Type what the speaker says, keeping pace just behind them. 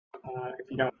If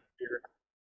you don't,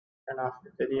 turn off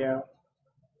the video.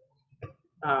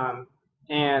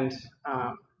 And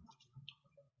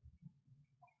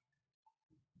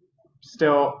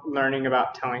still learning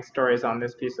about telling stories on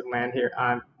this piece of land here.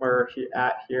 We're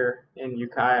at here in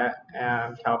Ukiah,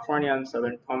 California, in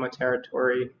Southern Poma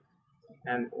Territory,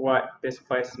 and what this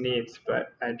place needs.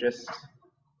 But I just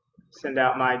send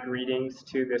out my greetings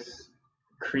to this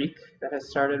creek that has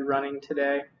started running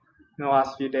today in the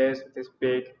last few days with this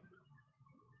big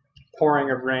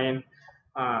pouring of rain.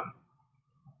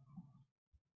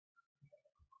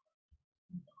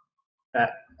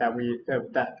 That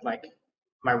like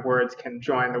my words can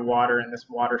join the water in this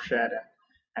watershed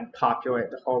and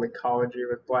populate the whole ecology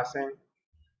with blessing.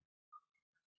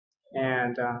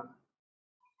 And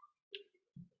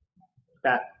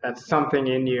that something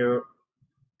in you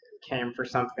came for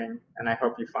something, and I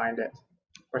hope you find it,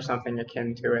 or something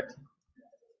akin to it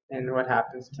in what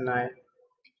happens tonight.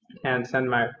 And send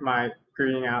my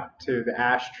greeting out to the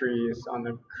ash trees on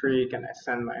the creek, and I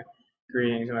send my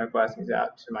greetings and my blessings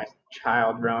out to my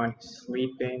child Rowan, who's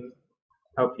sleeping.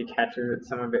 Hope he catches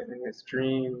some of it in his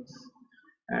dreams.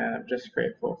 And I'm just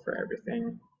grateful for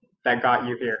everything that got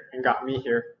you here and got me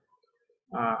here.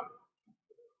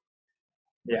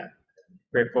 Yeah,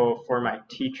 grateful for my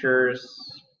teachers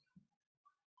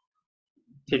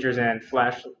in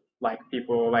flesh, like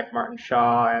people like Martin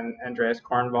Shaw and Andreas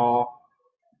Kornvall,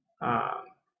 and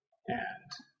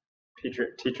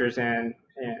teachers in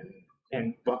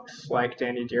books like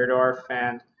Danny Deardorff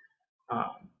and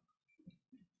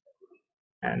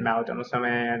Malcolm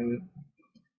Guite and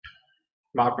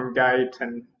Malcolm Guite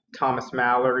and Thomas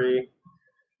Malory,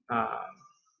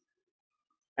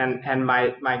 and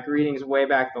my greetings way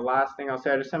back. The last thing I'll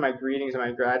say, I just send my greetings and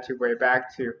my gratitude way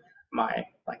back to my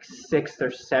like 6th or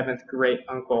 7th great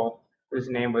uncle, whose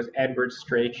name was Edward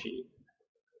Strachey,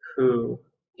 who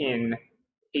in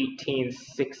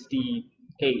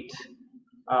 1868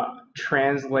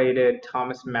 translated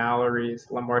Thomas Malory's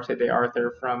La Morte de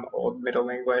Arthur from Old Middle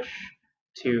English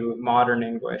to modern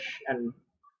English, and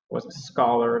was a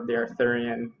scholar of the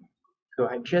Arthurian, who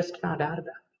I just found out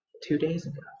about 2 days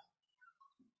ago.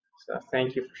 So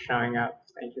thank you for showing up.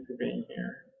 Thank you for being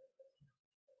here.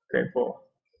 Grateful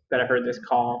that I heard this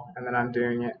call and that I'm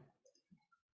doing it.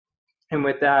 And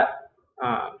with that,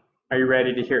 are you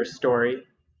ready to hear a story?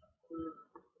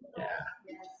 Yeah,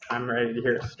 I'm ready to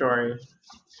hear a story.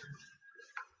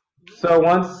 So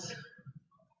once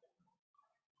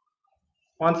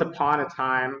upon a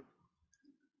time,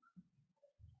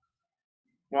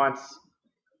 once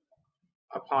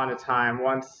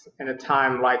in a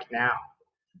time like now,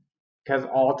 because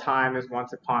all time is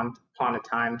once upon a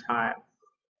time.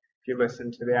 If you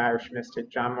listen to the Irish mystic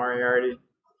John Moriarty,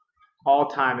 all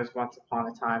time is once upon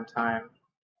a time.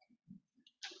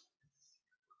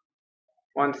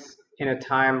 Once in a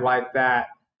time like that,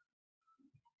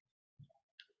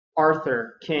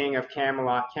 Arthur, king of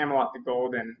Camelot the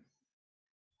Golden,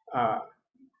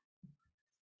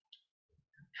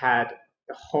 had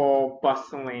the whole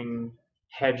bustling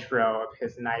hedgerow of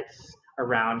his knights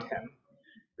around him.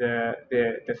 The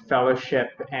fellowship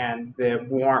and the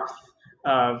warmth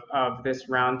of this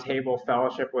round table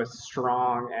fellowship was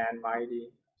strong and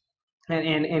mighty.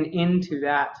 And into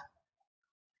that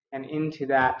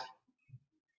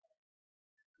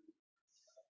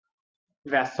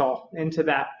vessel, into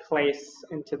that place,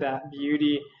 into that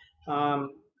beauty,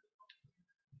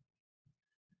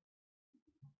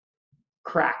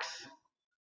 cracks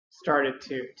started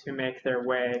to make their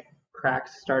way.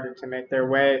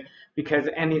 Because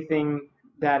anything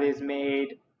that is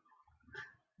made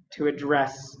to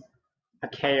address a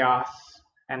chaos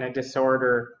and a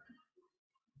disorder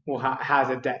has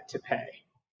a debt to pay.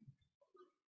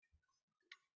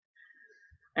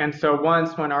 And so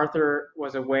once, when Arthur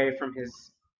was away from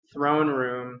his throne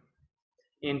room,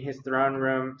 in his throne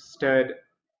room stood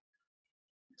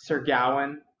Sir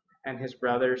Gawain and his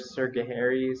brothers Sir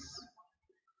Gaheris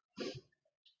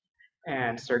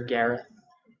and Sir Gareth.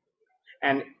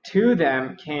 And to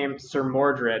them came Sir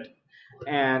Mordred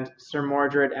and Sir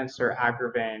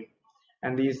Agravain.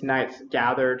 And these knights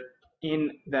gathered in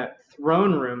the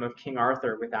throne room of King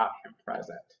Arthur without him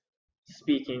present,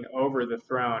 speaking over the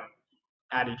throne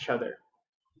at each other.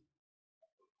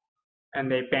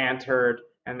 And they bantered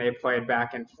and they played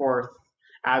back and forth,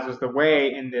 as was the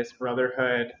way in this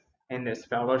brotherhood, in this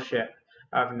fellowship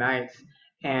of knights.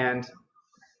 And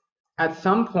at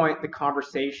some point, the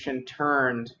conversation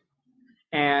turned,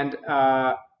 and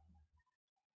a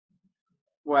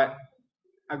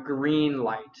green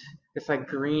light, this like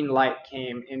green light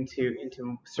came into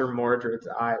Sir Mordred's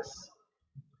eyes.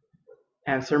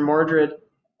 And Sir Mordred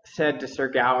said to Sir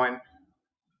Gawain,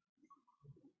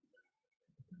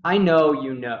 I know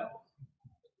you know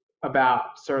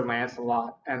about Sir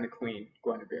Lancelot and the Queen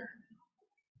Guinevere.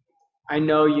 I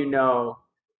know you know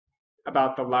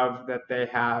about the love that they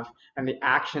have and the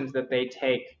actions that they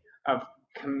take of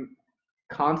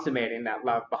consummating that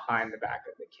love behind the back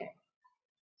of the king.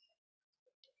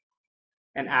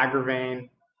 And Agravain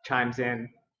chimes in,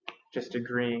 just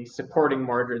agreeing, supporting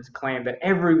Mordred's claim that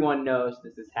everyone knows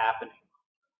this is happening.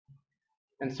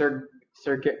 And Sir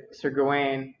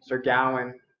Gawain,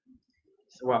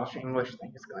 it's a Welsh English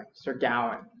thing is going. Sir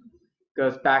Gawain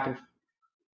goes back and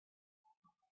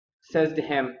says to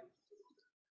him,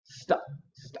 stop.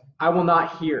 I will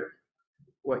not hear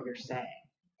what you're saying.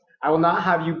 I will not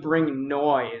have you bring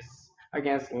noise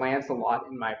against Lancelot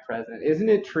in my presence. Isn't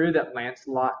it true that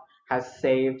Lancelot has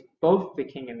saved both the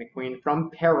king and the queen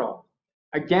from peril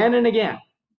again and again?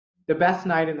 The best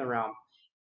knight in the realm.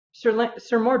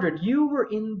 Sir Mordred, you were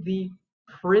in the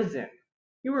prison.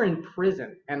 You were in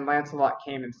prison, and Lancelot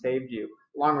came and saved you,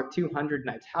 along with 200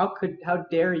 knights. How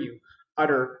dare you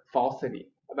utter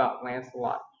falsity about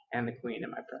Lancelot and the queen in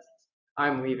my presence?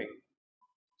 I'm leaving.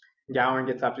 Gawain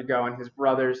gets up to go, and his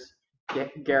brothers,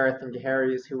 Gareth and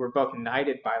Gaheris, who were both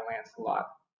knighted by Lancelot,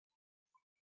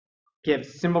 give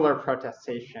similar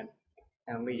protestation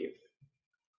and leave.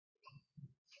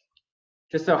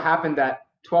 Just so happened that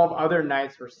 12 other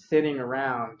knights were sitting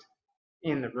around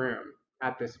in the room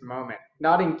at this moment,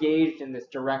 not engaged in this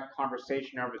direct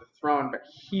conversation over the throne, but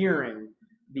hearing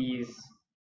these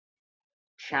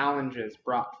challenges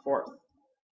brought forth.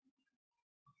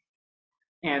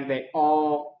 And they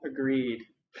all agreed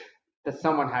that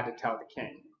someone had to tell the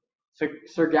king. So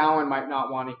Sir Gawain might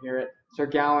not want to hear it. Sir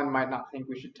Gawain might not think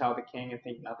we should tell the king and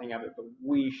think nothing of it, but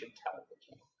we should tell the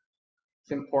king.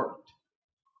 It's important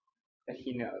that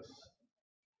he knows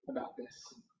about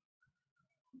this.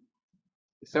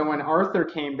 So when Arthur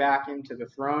came back into the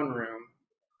throne room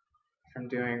from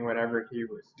doing whatever he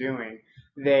was doing,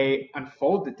 they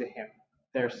unfolded to him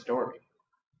their story.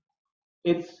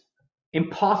 It's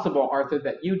impossible, Arthur,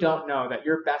 that you don't know that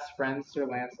your best friend, Sir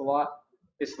Lancelot,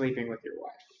 is sleeping with your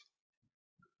wife.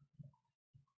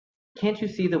 Can't you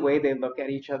see the way they look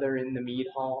at each other in the mead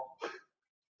hall?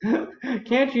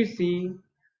 Can't you see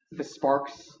the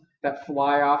sparks that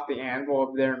fly off the anvil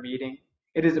of their meeting?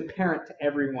 It is apparent to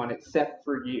everyone except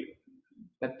for you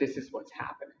that this is what's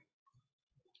happening.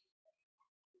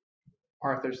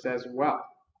 Arthur says, well,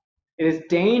 it is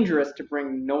dangerous to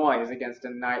bring noise against a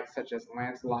knight such as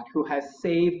Lancelot, who has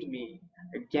saved me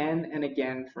again and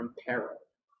again from peril,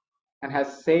 and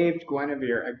has saved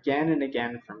Guinevere again and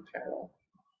again from peril.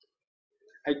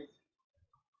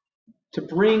 To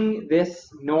bring this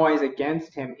noise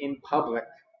against him in public,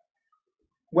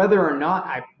 whether or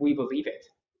not we believe it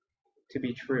to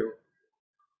be true,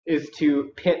 is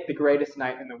to pit the greatest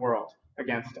knight in the world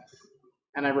against us.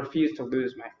 And I refuse to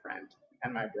lose my friend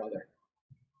and my brother.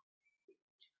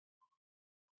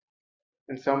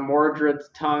 And so Mordred's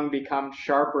tongue becomes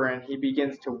sharper, and he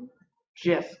begins to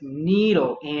just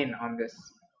needle in on this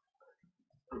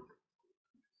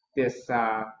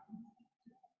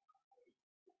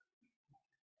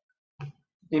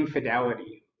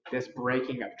infidelity, this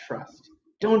breaking of trust.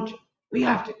 We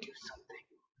have to do something.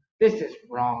 This is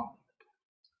wrong.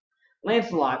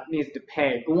 Lancelot needs to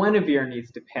pay. Guinevere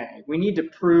needs to pay. We need to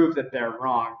prove that they're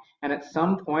wrong. And at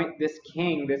some point, this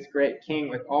king, this great king,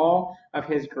 with all of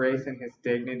his grace and his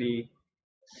dignity,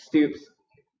 stoops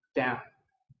down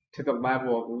to the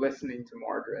level of listening to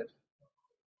Mordred,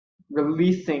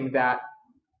 releasing that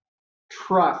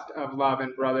trust of love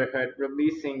and brotherhood,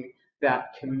 releasing that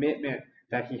commitment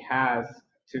that he has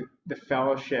to the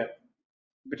fellowship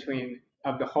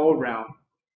of the whole realm.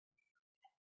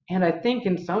 And I think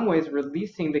in some ways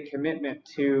releasing the commitment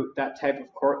to that type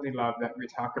of courtly love that we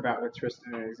talk about with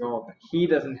Tristan and Isolde, that he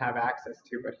doesn't have access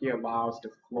to, but he allows to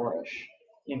flourish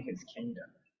in his kingdom.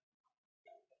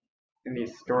 In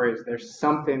these stories, there's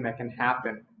something that can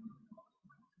happen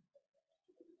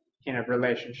in a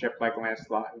relationship like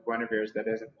Lancelot and Guinevere's that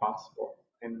isn't possible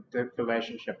in the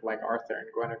relationship like Arthur and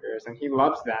Guinevere's. And he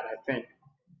loves that, I think,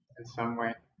 in some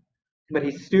way. But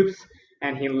he stoops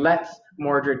and he lets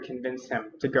Mordred convince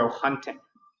him to go hunting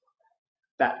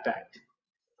that night.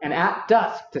 And at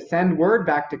dusk, to send word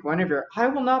back to Guinevere, I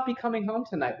will not be coming home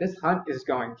tonight. This hunt is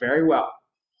going very well.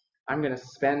 I'm going to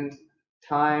spend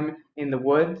time in the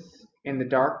woods, in the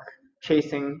dark,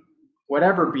 chasing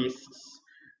whatever beasts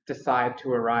decide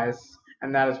to arise.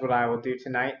 And that is what I will do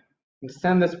tonight. And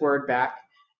send this word back,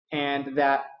 and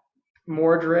that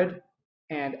Mordred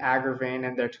and Agravain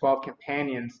and their 12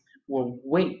 companions will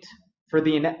wait for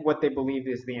what they believe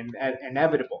is the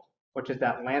inevitable, which is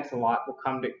that Lancelot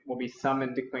will be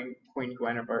summoned to Queen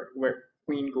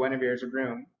Guinevere's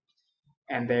room,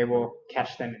 and they will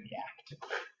catch them in the act.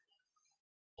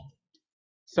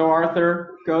 So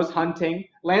Arthur goes hunting.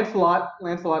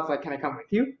 Lancelot's like, can I come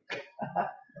with you?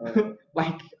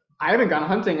 Like, I haven't gone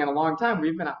hunting in a long time.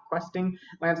 We've been out questing.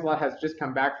 Lancelot has just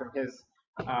come back from his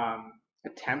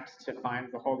attempt to find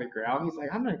the Holy Grail. He's like,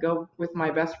 I'm gonna go with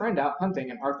my best friend out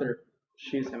hunting, and Arthur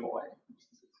shoos him away.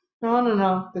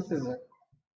 No. This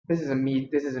is a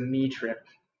me trip.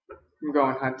 I'm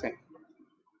going hunting.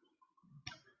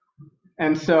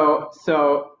 And so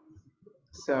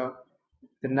the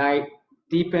night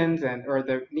deepens, or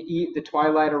the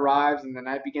twilight arrives, and the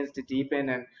night begins to deepen,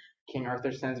 and King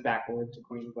Arthur sends back word to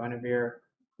Queen Guinevere,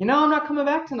 I'm not coming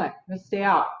back tonight. I'm gonna stay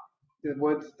out. The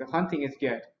woods, the hunting is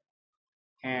good.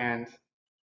 And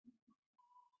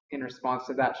in response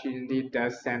to that, she indeed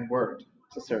does send word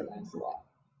to Sir Lancelot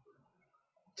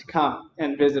to come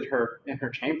and visit her in her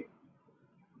chamber.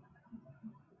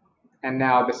 And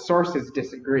now the sources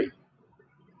disagree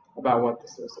about what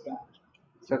this is about.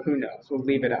 So who knows? We'll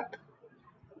leave it up.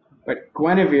 But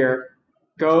Guinevere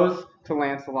goes to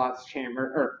Lancelot's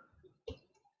chamber, or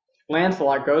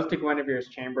Lancelot goes to Guinevere's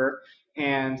chamber,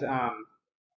 and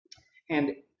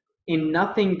in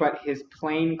nothing but his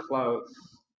plain clothes,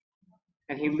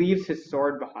 and he leaves his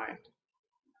sword behind.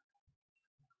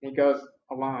 He goes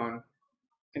alone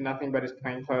in nothing but his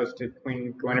plain clothes to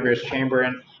Queen Guinevere's chamber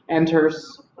and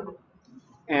enters,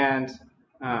 and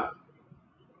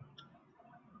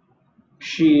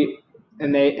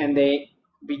they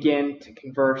begin to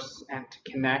converse and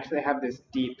to connect. They have this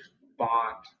deep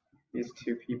bond, these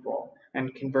two people,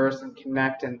 and converse and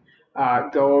connect and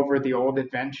go over the old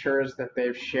adventures that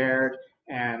they've shared.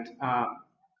 And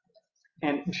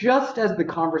just as the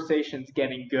conversation's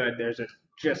getting good, there's a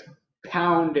just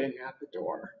pounding at the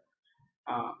door.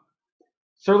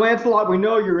 Sir Lancelot, we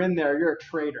know you're in there. You're a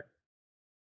traitor.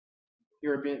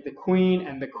 You're the queen,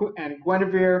 and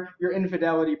Guinevere, your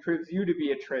infidelity proves you to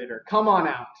be a traitor. Come on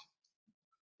out.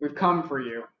 We've come for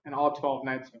you. And all 12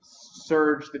 knights have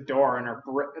surged the door and are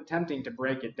attempting to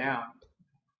break it down.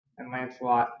 And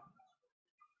Lancelot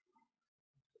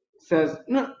says,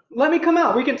 no, let me come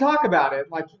out. We can talk about it.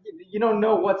 Like, you don't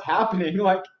know what's happening.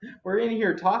 Like, we're in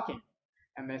here talking.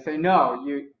 And they say, no,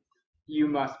 you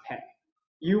must pay.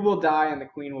 You will die and the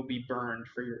queen will be burned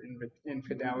for your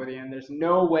infidelity, and there's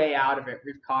no way out of it.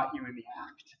 We've caught you in the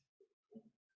act.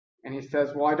 And he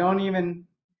says, well,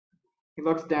 he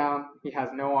looks down, he has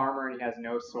no armor and he has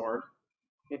no sword.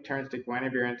 He turns to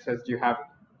Guinevere and says,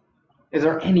 is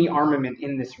there any armament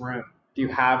in this room? Do you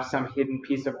have some hidden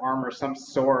piece of armor, some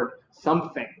sword,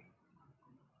 something?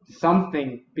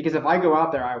 Something, because if I go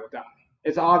out there, I will die.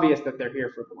 It's obvious that they're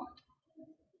here for blood.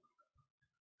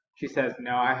 She says,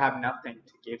 no, I have nothing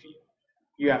to give you.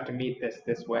 You have to meet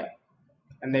this way.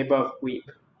 And they both weep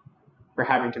for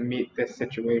having to meet this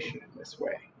situation in this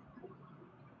way.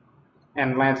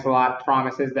 And Lancelot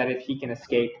promises that if he can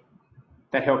escape,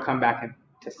 that he'll come back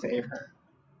to save her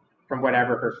from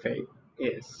whatever her fate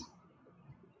is.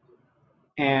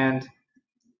 And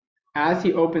as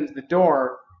he opens the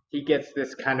door, he gets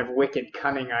this kind of wicked,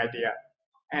 cunning idea.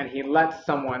 And he lets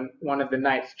one of the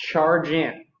knights, charge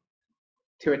in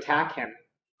to attack him,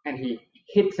 and he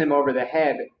hits him over the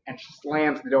head and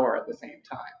slams the door at the same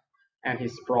time, and he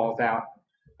sprawls out,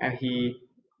 and he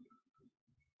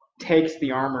takes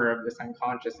the armor of this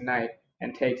unconscious knight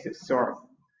and takes his sword.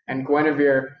 And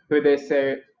Guinevere, who they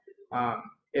say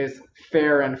is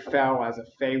fair and fell as a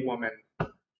fey woman, can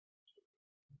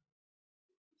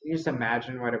you just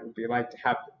imagine what it would be like to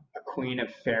have a queen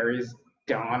of fairies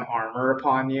don armor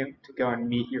upon you to go and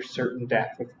meet your certain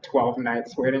death with 12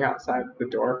 knights waiting outside the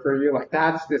door for you? Like,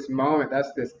 that's this moment.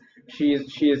 She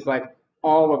is like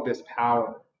all of this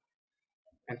power,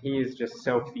 and he is just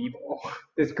so feeble.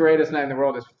 This greatest knight in the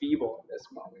world is feeble in this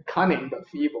moment, cunning but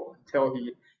feeble, until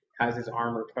he has his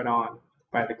armor put on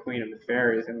by the queen of the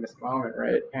fairies in this moment,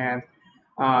 right? And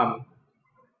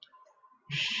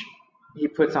he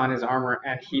puts on his armor,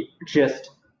 and he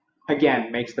just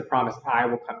again makes the promise, I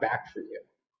will come back for you.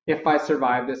 If I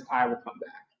survive this, I will come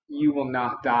back. You will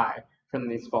not die from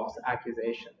these false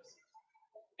accusations.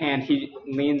 And he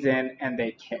leans in and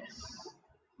they kiss.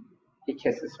 He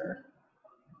kisses her.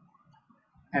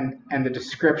 And the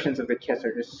descriptions of the kiss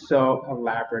are just so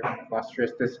elaborate and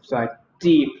lustrous. This like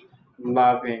deep,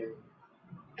 loving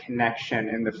connection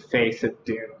in the face of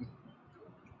doom.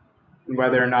 And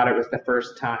whether or not it was the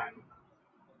first time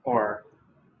or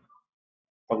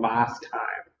the last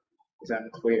time is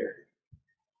unclear.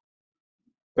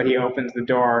 But he opens the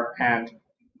door and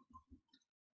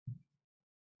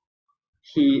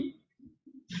he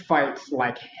fights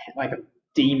like a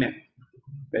demon,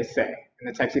 they say in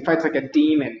the text. He fights like a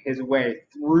demon his way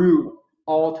through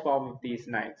all 12 of these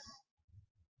knights.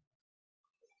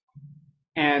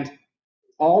 And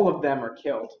all of them are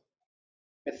killed,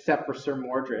 except for Sir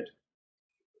Mordred,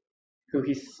 who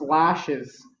he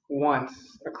slashes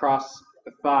once across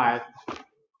the thigh,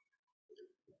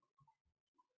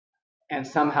 and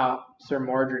somehow Sir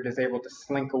Mordred is able to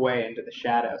slink away into the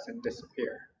shadows and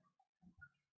disappear.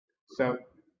 So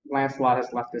Lancelot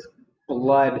has left this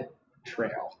blood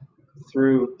trail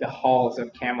through the halls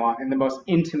of Camelot in the most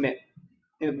intimate,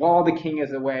 while the king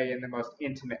is away, in the most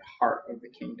intimate heart of the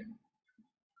kingdom.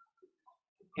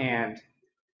 And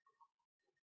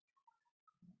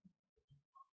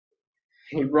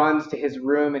he runs to his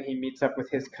room and he meets up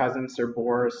with his cousin Sir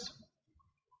Bors,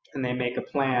 and they make a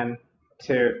plan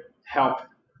to help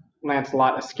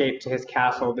Lancelot escape to his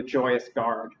castle, the Joyous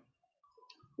Guard,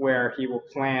 where he will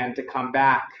plan to come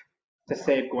back to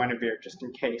save Guinevere just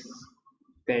in case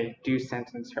they do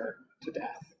sentence her to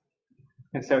death.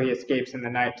 And so he escapes in the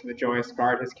night to the Joyous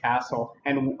Guard, his castle,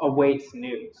 and awaits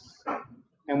news.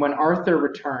 And when Arthur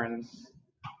returns,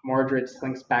 Mordred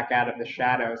slinks back out of the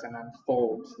shadows and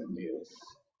unfolds the news.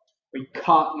 We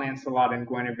caught Lancelot and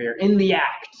Guinevere in the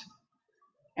act.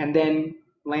 And then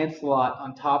Lancelot,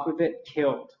 on top of it,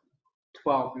 killed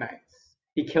 12 knights.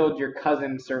 He killed your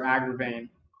cousin, Sir Agravain,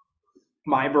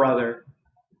 my brother.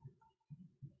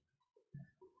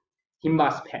 He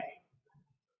must pay.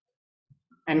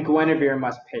 And Guinevere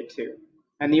must pay too.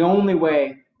 And the only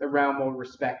way the realm will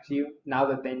respect you, now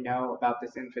that they know about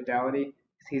this infidelity,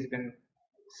 is he's been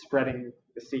spreading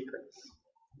the secrets,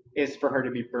 is for her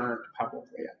to be burned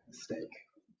publicly at the stake.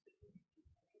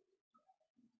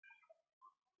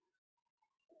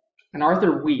 And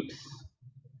Arthur weeps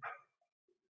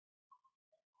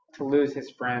to lose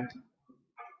his friend,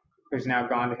 who's now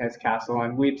gone to his castle,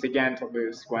 and weeps again to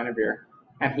lose Guinevere.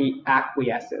 And he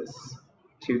acquiesces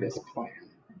to this plan.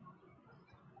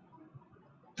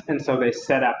 And so they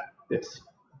set up this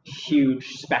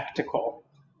huge spectacle.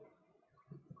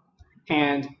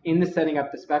 And in the setting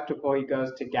up the spectacle, he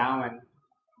goes to Gawain,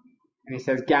 and he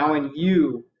says, Gawain,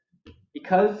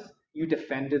 because you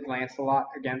defended Lancelot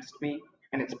against me,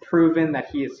 and it's proven that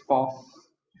he is false,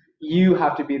 you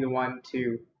have to be the one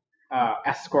to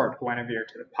escort Guinevere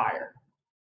to the pyre.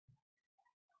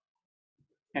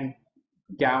 And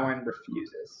Gawain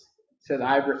refuses. He says,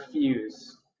 I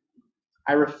refuse.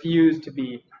 I refuse to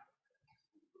be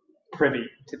privy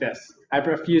to this. I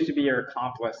refuse to be your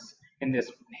accomplice in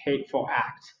this hateful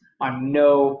act on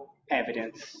no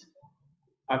evidence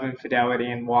of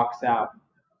infidelity, and walks out.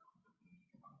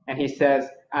 And he says,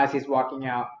 as he's walking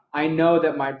out, I know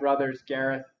that my brothers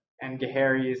Gareth and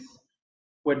Gaheris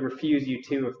would refuse you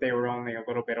too if they were only a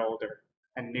little bit older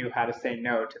and knew how to say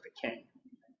no to the king.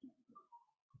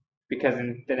 Because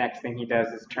the next thing he does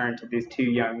is turn to these two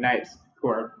young knights who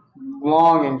are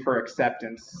longing for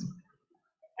acceptance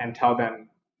and tell them,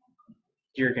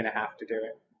 you're going to have to do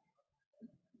it.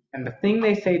 And the thing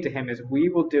they say to him is, we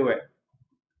will do it,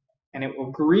 and it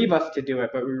will grieve us to do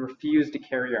it, but we refuse to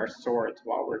carry our swords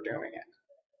while we're doing it.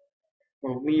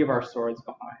 We'll leave our swords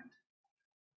behind.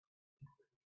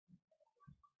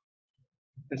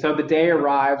 And so the day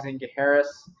arrives, and Gaheris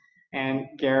and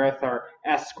Gareth are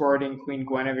escorting Queen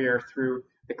Guinevere through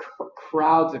the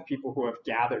crowds of people who have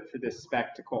gathered for this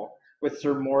spectacle, with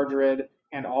Sir Mordred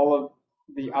and all of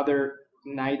the other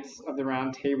knights of the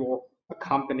Round Table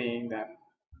accompanying them.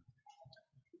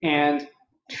 And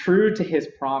true to his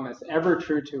promise, ever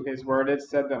true to his word, it's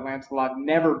said that Lancelot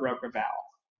never broke a vow.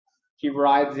 He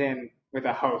rides in with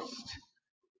a host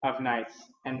of knights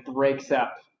and breaks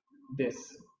up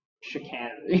this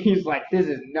chicanery. He's like, this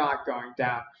is not going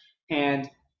down. And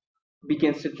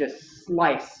begins to just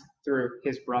slice through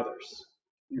his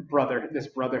this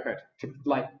brotherhood, to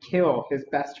like kill his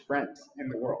best friends in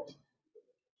the world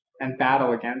and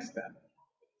battle against them.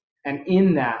 And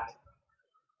in that,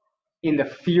 in the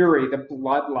fury, the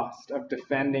bloodlust of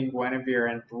defending Guinevere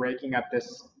and breaking up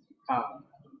this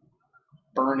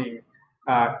burning,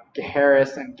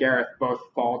 Gaheris and Gareth both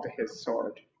fall to his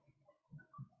sword.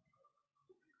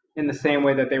 In the same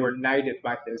way that they were knighted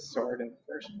by his sword in the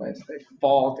first place, they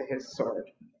fall to his sword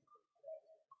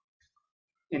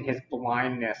in his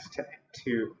blindness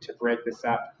to break this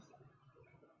up.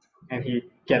 And he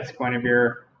gets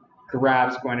Guinevere,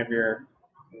 grabs Guinevere,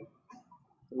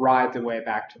 rides away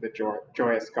back to the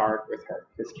Joyous Guard with her,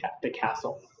 the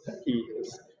castle that he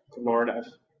is the lord of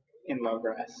in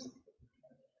Logres.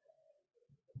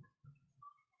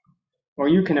 Well,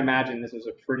 you can imagine this was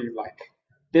a pretty,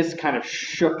 this kind of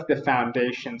shook the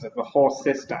foundations of the whole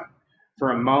system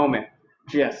for a moment,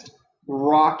 just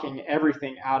rocking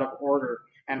everything out of order,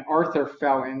 and Arthur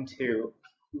fell into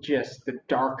just the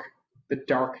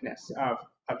darkness of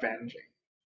avenging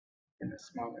in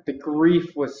this moment. The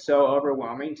grief was so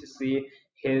overwhelming to see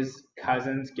his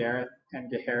cousins Gareth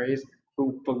and Gaheris,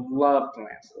 who beloved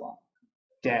Lancelot,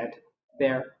 dead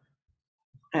there,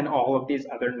 and all of these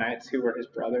other knights who were his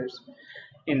brothers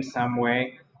in some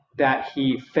way, that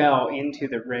he fell into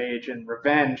the rage and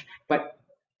revenge. But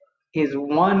his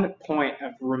one point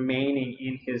of remaining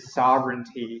in his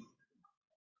sovereignty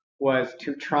was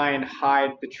to try and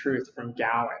hide the truth from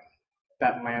Gawain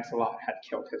that Lancelot had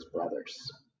killed his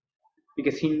brothers.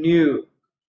 Because he knew,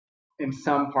 in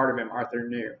some part of him, Arthur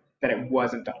knew that it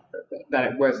wasn't on purpose,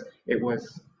 that it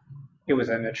was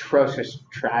an atrocious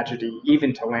tragedy,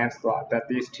 even to Lancelot, that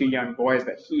these two young boys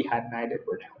that he had knighted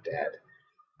were now dead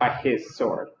by his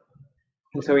sword.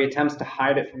 And so he attempts to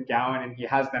hide it from Gawain, and he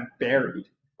has them buried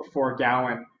before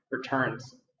Gawain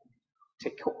returns to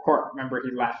court. Remember,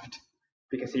 he left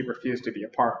because he refused to be a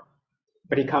part.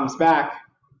 But he comes back,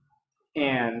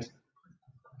 and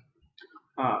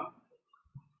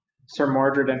Sir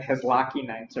Mordred and his lackey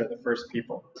knights are the first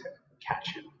people to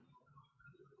catch him.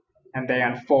 And they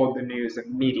unfold the news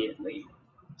immediately.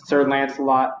 Sir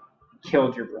Lancelot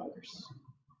killed your brothers,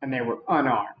 and they were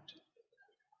unarmed.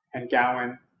 And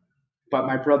Gawain, but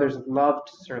my brothers loved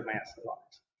Sir Lancelot.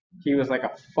 He was like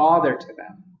a father to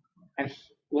them. And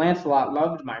Lancelot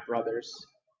loved my brothers.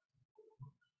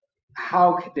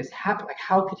 How could this happen? Like,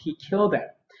 how could he kill them?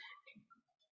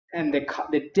 And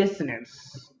the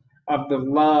dissonance of the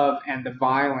love and the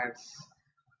violence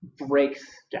breaks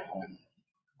Gawain.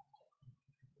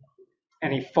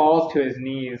 And he falls to his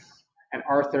knees, and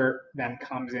Arthur then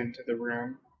comes into the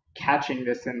room, catching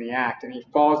this in the act, and he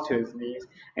falls to his knees,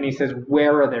 and he says,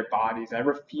 "Where are their bodies? I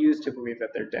refuse to believe that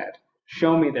they're dead.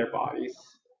 Show me their bodies."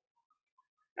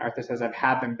 And Arthur says, "I've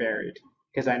had them buried,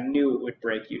 because I knew it would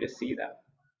break you to see them.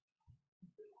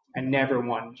 I never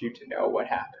wanted you to know what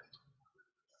happened.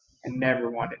 I never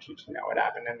wanted you to know what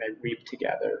happened." And they weep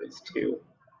together, these two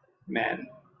men.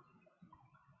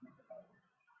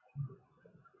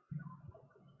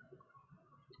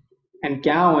 And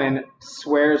Gawain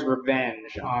swears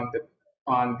revenge on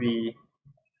the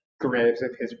graves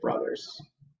of his brothers,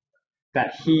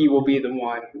 that he will be the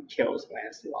one who kills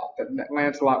Lancelot, that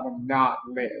Lancelot will not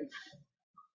live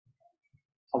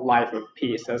a life of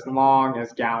peace as long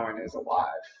as Gawain is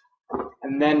alive.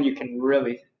 And then you can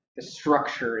really, the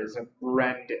structure is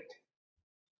rended.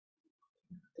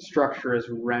 The structure is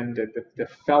rended. The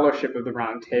fellowship of the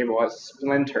Round Table is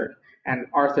splintered, and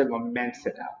Arthur laments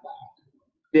it out loud.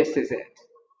 This is it.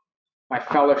 My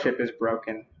fellowship is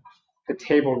broken. The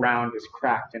Table Round is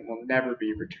cracked and will never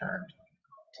be returned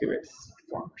to its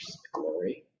former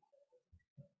glory.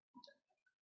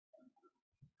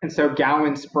 And so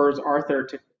Gawain spurs Arthur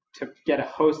to get a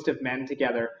host of men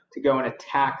together to go and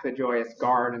attack the Joyous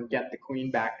Guard and get the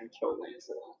queen back and kill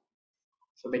Lancelot.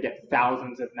 So they get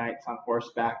thousands of knights on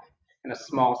horseback and a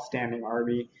small standing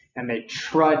army, and they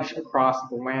trudge across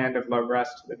the land of Logres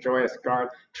to the Joyous Guard,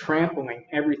 trampling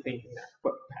everything in their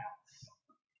footpaths.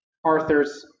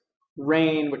 Arthur's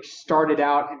reign, which started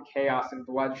out in chaos and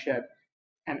bloodshed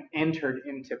and entered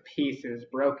into peace, is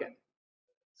broken.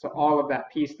 So all of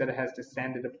that peace that has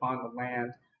descended upon the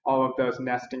land, all of those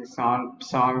nesting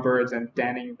songbirds and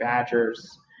denning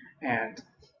badgers and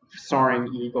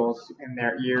soaring eagles in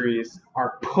their eyries,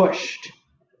 are pushed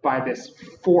by this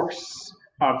force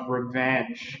of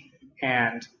revenge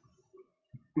and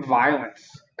violence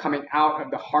coming out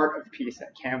of the heart of peace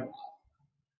at Camelot.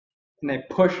 And they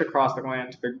push across the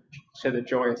land to the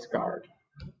Joyous Guard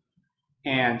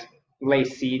and lay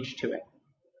siege to it.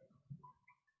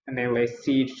 And they lay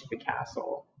siege to the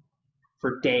castle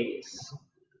for days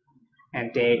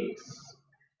and days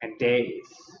and days.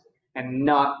 And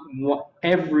not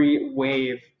every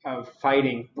wave of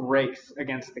fighting breaks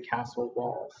against the castle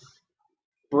walls.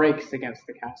 Breaks against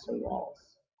the castle walls.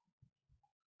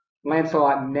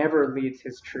 Lancelot never leads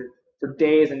his troop. For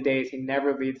days and days, he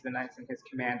never leads the knights in his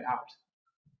command out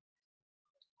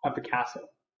of the castle.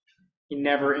 He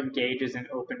never engages in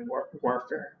open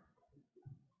warfare,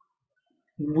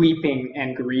 weeping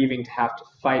and grieving to have to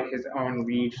fight his own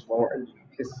liege lord,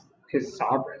 his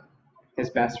sovereign, his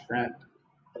best friend.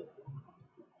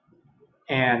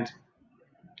 And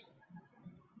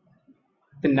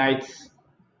the knights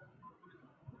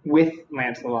with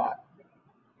Lancelot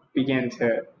begin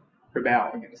to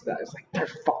rebel against that. It's like,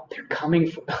 they're coming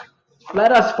for us.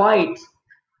 Let us fight.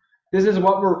 This is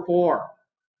what we're for.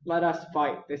 Let us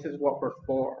fight. This is what we're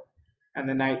for. And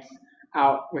the knights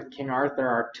out with King Arthur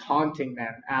are taunting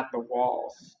them at the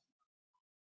walls.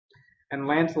 And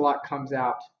Lancelot comes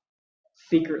out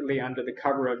secretly under the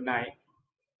cover of night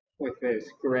with his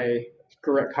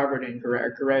covered in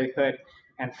gray hood,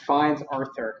 and finds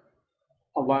Arthur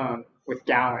alone with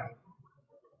Gawain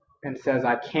and says,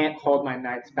 "I can't hold my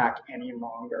knights back any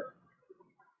longer.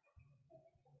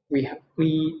 They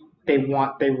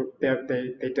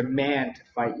demand to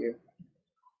fight you.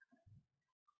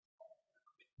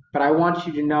 But I want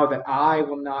you to know that I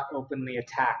will not openly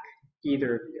attack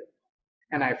either of you.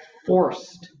 And I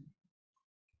forced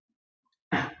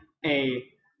an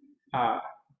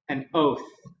oath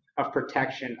of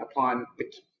protection upon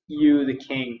you, the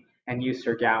king, and you,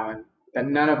 Sir Gawain, that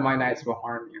none of my knights will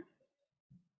harm you.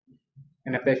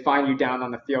 And if they find you down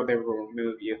on the field, they will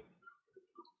remove you."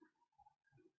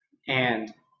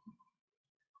 And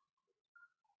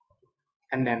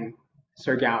then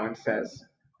Sir Gawain says,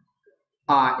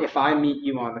 "If I meet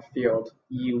you on the field,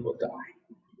 you will die.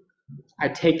 I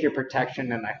take your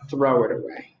protection and I throw it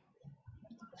away.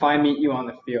 If I meet you on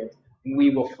the field, we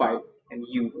will fight and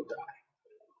you will die."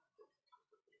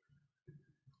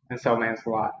 And so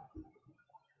Lancelot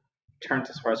turns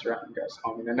his horse around and goes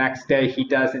home. And the next day he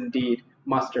does indeed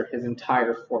muster his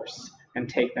entire force and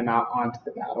take them out onto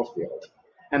the battlefield.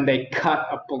 And they cut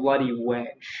a bloody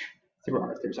wedge through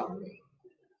Arthur's army.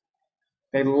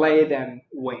 They lay them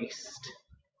waste.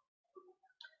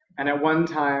 And at one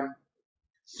time,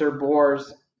 Sir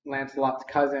Bors, Lancelot's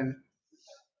cousin,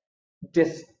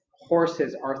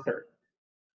 dishorses Arthur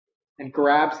and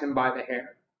grabs him by the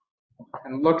hair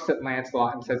and looks at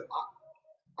Lancelot and says,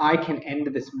 "I can end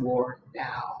this war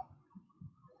now.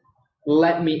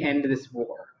 Let me end this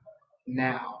war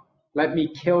now. Let me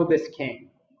kill this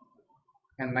king."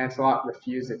 And Lancelot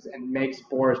refuses and makes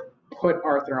Bors put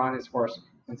Arthur on his horse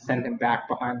and send him back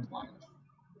behind the line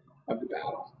of the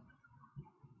battle.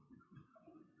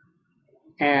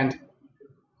 And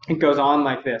it goes on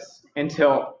like this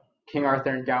until King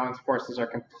Arthur and Gawain's forces are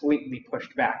completely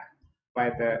pushed back by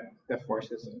the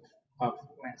forces of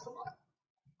Lancelot.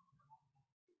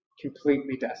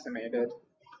 Completely decimated.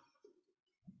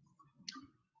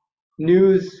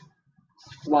 News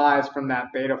flies from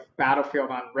that battlefield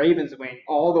on Raven's Wing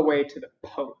all the way to the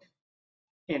Pope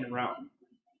in Rome,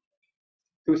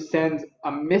 who sends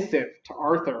a missive to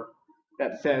Arthur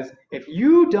that says, "If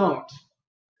you don't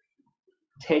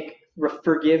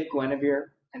forgive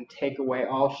Guinevere and take away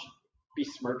all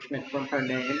besmirchment from her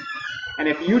name, and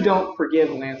if you don't forgive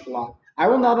Lancelot, I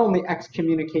will not only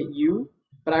excommunicate you,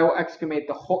 but I will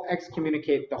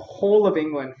excommunicate the whole of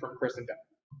England from Christendom.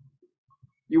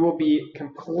 You will be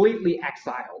completely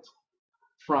exiled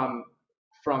from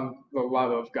the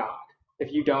love of God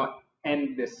if you don't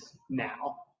end this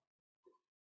now."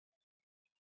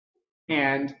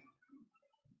 And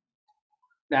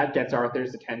that gets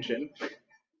Arthur's attention.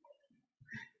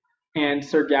 And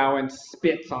Sir Gawain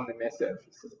spits on the missive.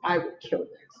 He says, "I will kill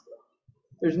Lancelot.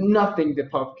 There's nothing the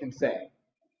Pope can say."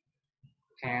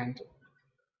 And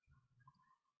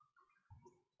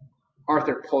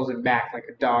Arthur pulls him back like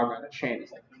a dog on a chain.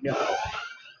 He's like, "No,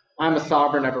 I'm a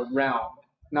sovereign of a realm,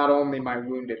 not only my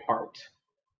wounded heart.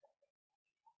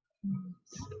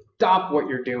 Stop what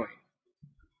you're doing.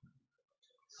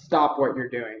 Stop what you're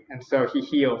doing." And so he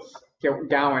heals.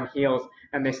 Gawain heals,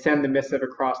 and they send the missive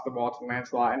across the wall to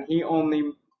Lancelot, and he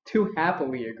only too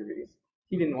happily agrees.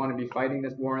 He didn't want to be fighting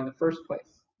this war in the first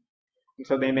place. And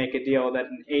so they make a deal that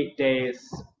in 8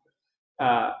 days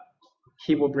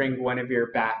he will bring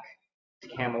Guinevere back to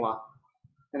Camelot,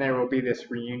 and there will be this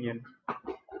reunion.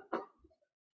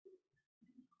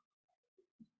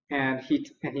 And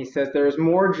he says, "There is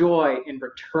more joy in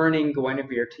returning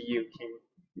Guinevere to you,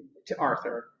 to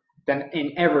Arthur, than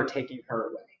in ever taking her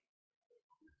away.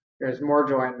 There is more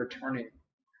joy in returning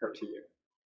her to you,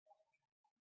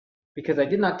 because I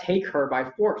did not take her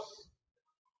by force.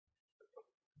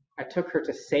 I took her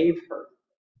to save her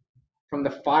from the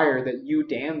fire that you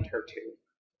damned her to."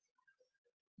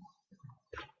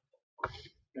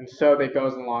 And so it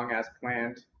goes along as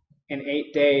planned. In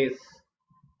 8 days,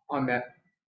 on the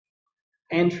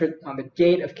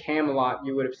gate of Camelot,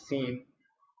 you would have seen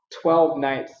 12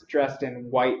 knights dressed in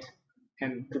white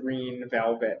and green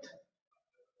velvet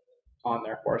on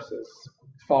their horses,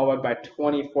 followed by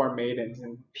 24 maidens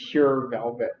in pure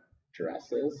velvet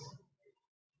dresses,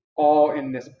 all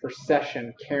in this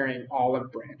procession carrying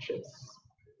olive branches,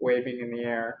 waving in the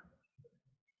air,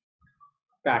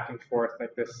 back and forth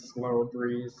like this slow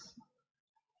breeze,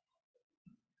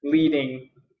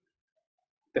 leading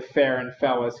the fair and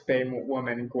fellows, famed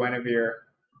woman Guinevere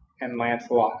and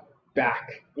Lancelot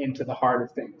back into the heart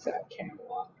of things at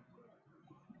Camelot.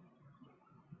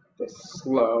 This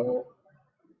slow,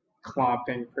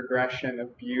 clomping progression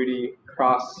of beauty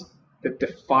across the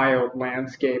defiled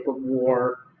landscape of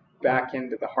war back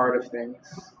into the heart of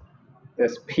things.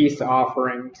 This peace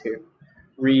offering to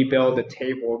rebuild a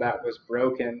table that was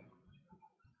broken,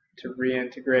 to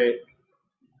reintegrate.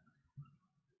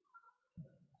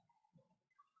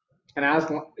 And as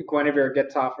Guinevere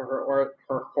gets off of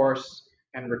her horse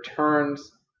and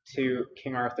returns to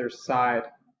King Arthur's side,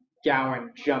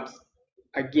 Gawain jumps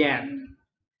again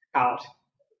out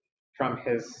from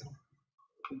his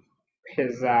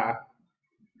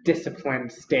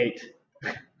disciplined state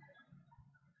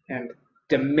and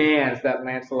demands that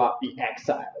Lancelot be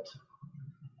exiled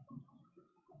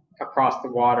across the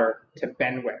water to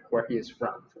Benwick, where he is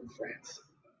from France.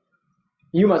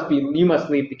 You must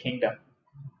leave the kingdom.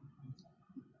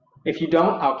 If you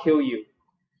don't, I'll kill you.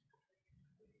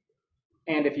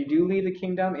 And if you do leave the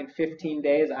kingdom, in 15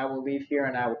 days I will leave here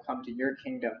and I will come to your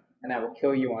kingdom and I will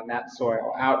kill you on that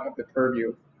soil, out of the purview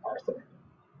of Arthur.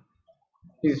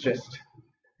 He's just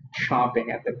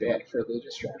chomping at the bit for the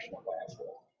destruction of Lancelot.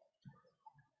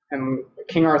 And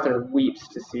King Arthur weeps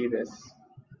to see this.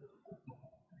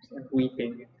 He's like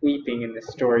weeping in this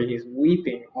story. He's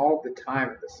weeping all the time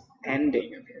at this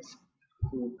ending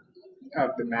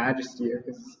of the majesty of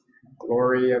his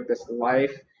glory, of this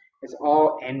life. It's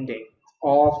all ending. It's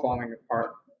all falling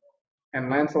apart. And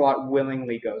Lancelot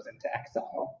willingly goes into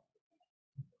exile.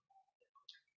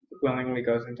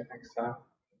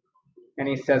 And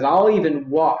he says, I'll even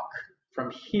walk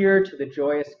from here to the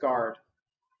Joyous Guard,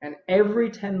 and every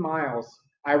 10 miles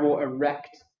I will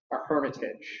erect a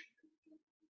hermitage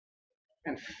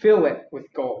and fill it with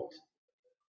gold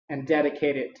and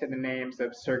dedicate it to the names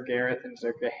of Sir Gareth and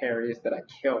Sir Gaheris that I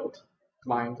killed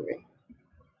blindly.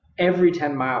 Every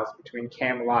 10 miles between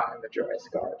Camelot and the Joyous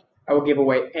Guard, I will give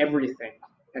away everything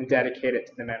and dedicate it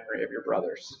to the memory of your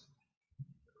brothers.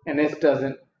 And this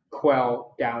doesn't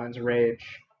quell Gawain's rage.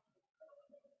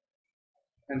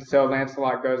 And so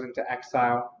Lancelot goes into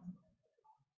exile.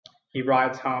 He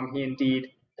rides home. He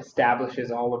indeed establishes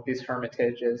all of these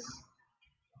hermitages,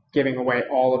 giving away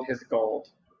all of his gold.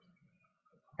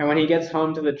 And when he gets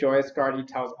home to the Joyous Guard, he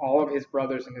tells all of his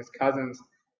brothers and his cousins,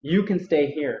 you can stay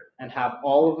here and have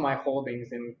all of my holdings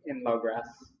in Logres.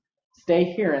 Stay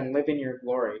here and live in your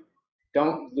glory.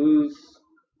 Don't lose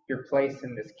your place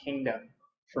in this kingdom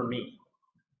for me.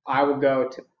 I will go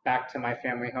back to my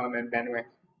family home in Benwick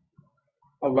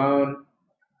alone,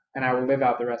 and I will live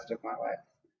out the rest of my life.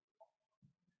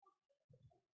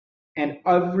 And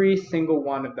every single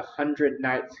one of the 100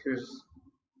 knights who's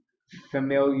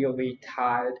familially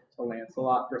tied to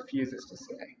Lancelot refuses to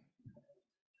stay.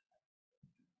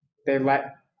 They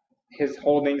let his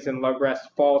holdings in Logres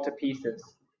fall to pieces,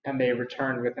 and they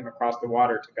returned with him across the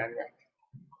water to Benwick,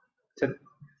 to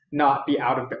not be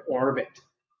out of the orbit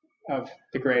of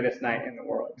the greatest knight in the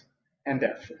world and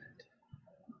their friend.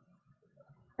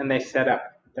 And they set up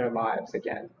their lives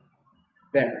again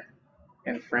there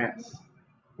in France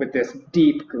with this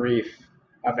deep grief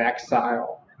of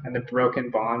exile and the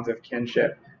broken bonds of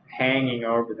kinship hanging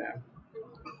over them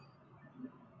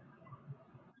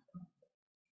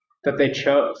that they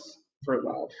chose for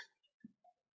love.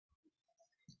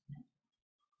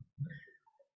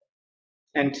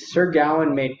 And Sir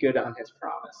Gawain made good on his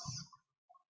promise,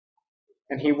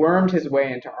 and he wormed his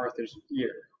way into Arthur's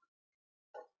ear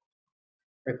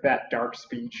with that dark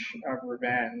speech of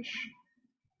revenge.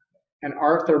 And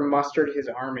Arthur mustered his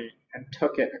army and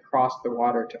took it across the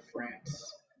water to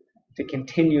France to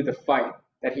continue the fight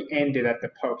that he ended at the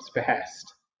Pope's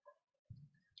behest.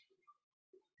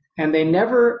 And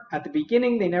at the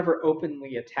beginning, they never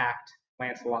openly attacked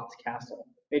Lancelot's castle.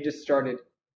 They just started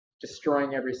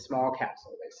destroying every small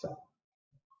castle they saw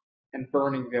and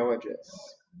burning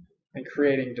villages and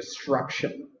creating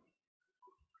destruction,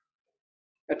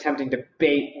 attempting to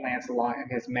bait Lancelot and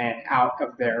his men out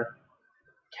of their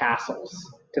castles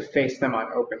to face them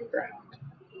on open ground.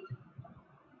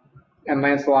 And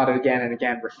Lancelot again and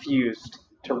again refused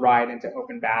to ride into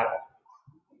open battle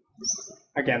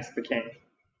against the king.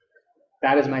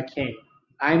 That is my king.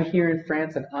 I'm here in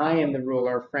France and I am the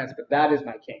ruler of France, but that is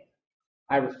my king.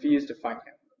 I refuse to fight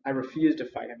him. I refuse to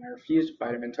fight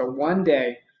him until one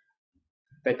day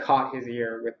they caught his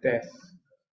ear with this.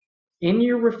 In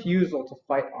your refusal to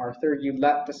fight Arthur, you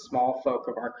let the small folk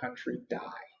of our country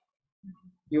die.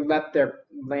 You let their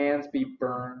lands be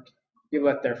burned. You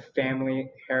let their family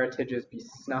heritages be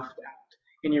snuffed out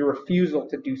in your refusal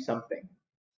to do something.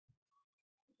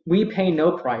 We pay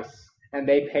no price, and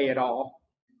they pay it all.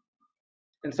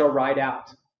 And so ride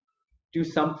out. Do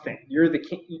something. You're the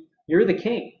king. You're the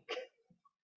king.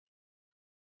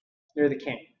 You're the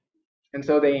king. And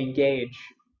so they engage.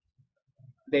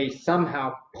 They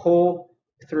somehow pull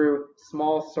Through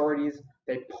small sorties,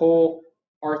 they pull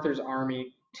Arthur's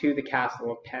army to the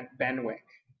castle of Benwick,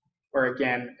 where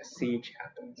again a siege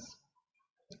happens.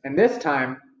 And this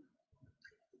time,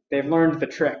 they've learned the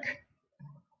trick.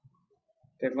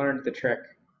 They've learned the trick.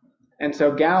 And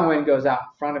so Gawain goes out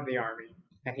in front of the army,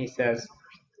 and he says,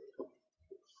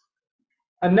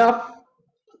 enough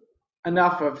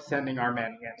of sending our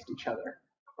men against each other.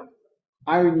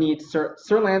 I need Sir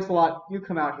Lancelot, you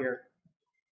come out here,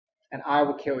 and I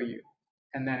will kill you,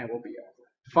 and then it will be over.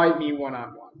 Fight me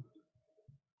one-on-one.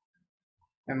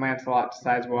 And Lancelot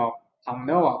decides, well,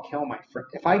 I'll kill my friend.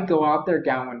 If I go out there,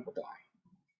 Gawain will die.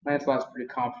 Lancelot's pretty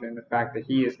confident in the fact that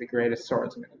he is the greatest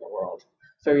swordsman in the world.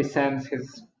 So he sends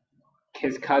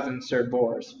his cousin Sir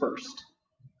Bors first,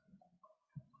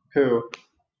 who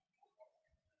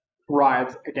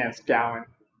rides against Gawain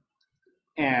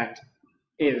and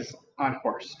is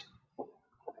unhorsed.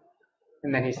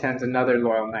 And then he sends another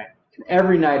loyal knight. And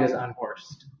every knight is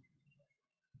unhorsed.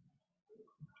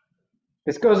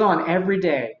 This goes on every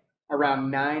day.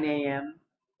 Around 9 a.m.,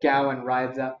 Gawain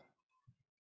rides up,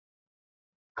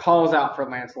 calls out for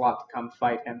Lancelot to come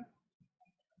fight him,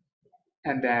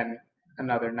 and then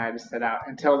another knight is set out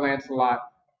until Lancelot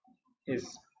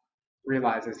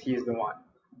realizes he's the one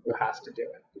who has to do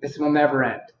it. This will never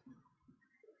end.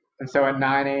 And so at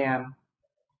 9 a.m.,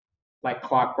 like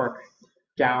clockwork,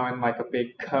 Gawain, like a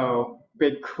big crow,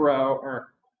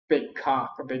 or big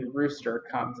cock, a big rooster,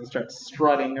 comes and starts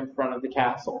strutting in front of the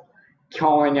castle,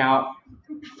 calling out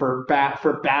for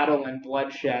battle and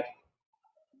bloodshed.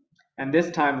 And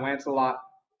this time Lancelot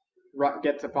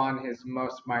gets upon his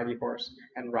most mighty horse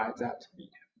and rides out to meet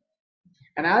him.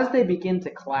 And as they begin to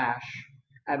clash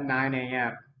at 9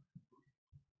 a.m.,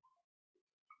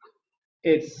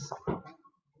 it's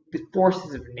the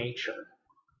forces of nature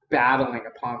battling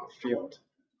upon the field.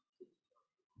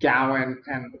 Gawain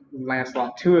and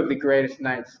Lancelot, two of the greatest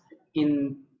knights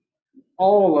in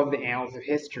all of the annals of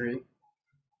history.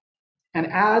 And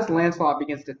as Lancelot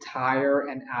begins to tire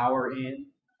an hour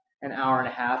and a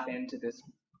half into this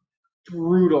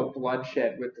brutal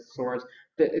bloodshed with the swords,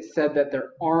 it's said that their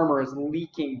armor is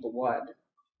leaking blood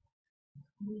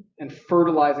and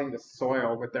fertilizing the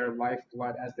soil with their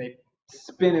lifeblood as they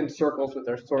spin in circles with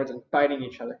their swords and fighting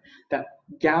each other, that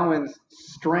Gawain's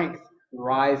strength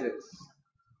rises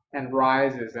and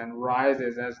rises and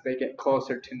rises as they get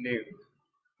closer to noon,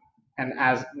 and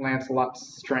as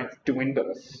Lancelot's strength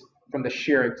dwindles from the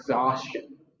sheer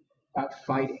exhaustion of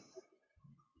fighting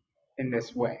in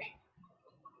this way.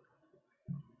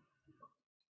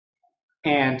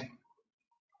 And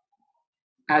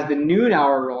as the noon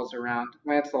hour rolls around,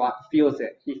 Lancelot feels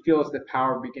it. He feels the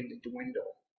power begin to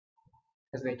dwindle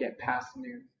as they get past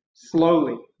noon.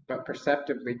 Slowly but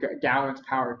perceptibly, Gawain's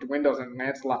power dwindles, and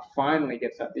Lancelot finally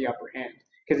gets the upper hand,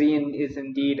 because he is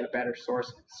indeed a better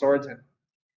swordsman.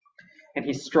 And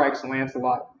he strikes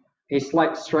Lancelot. He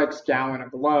strikes Gawain a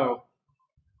blow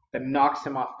that knocks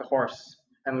him off the horse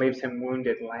and leaves him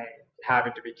wounded, lame,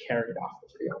 having to be carried off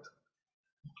the field.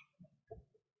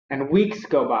 And weeks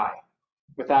go by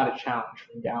without a challenge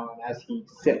from Gawain as he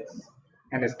sits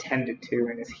and is tended to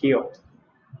and is healed,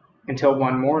 until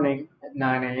one morning at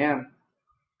 9 a.m.,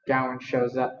 Gawain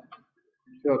shows up,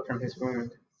 healed from his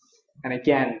wound. And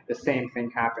again, the same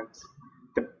thing happens.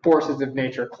 The forces of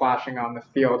nature clashing on the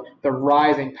field, the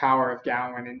rising power of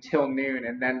Gawain until noon,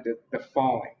 and then the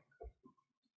falling.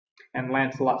 And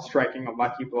Lancelot striking a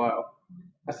lucky blow,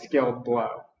 a skilled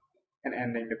blow, and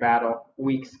ending the battle.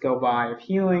 Weeks go by of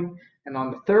healing, and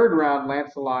on the third round,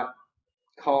 Lancelot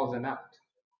calls him out.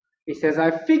 He says,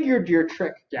 "I figured your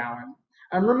trick, Gawain.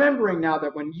 I'm remembering now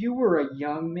that when you were a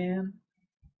young man,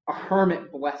 a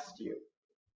hermit blessed you,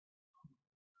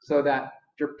 so that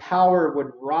your power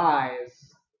would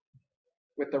rise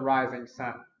with the rising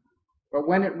sun. But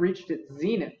when it reached its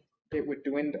zenith, it would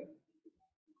dwindle.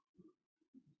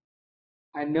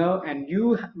 I know, and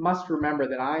you must remember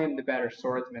that I am the better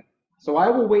swordsman. So I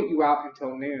will wait you out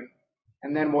until noon,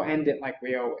 and then we'll end it like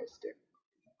we always do."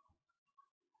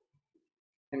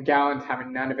 And Gawain's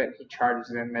having none of it. He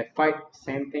charges in. They fight.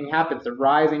 Same thing happens. The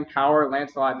rising power.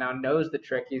 Lancelot now knows the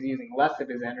trick. He's using less of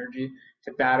his energy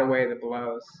to bat away the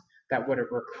blows that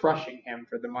were crushing him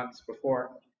for the months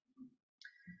before.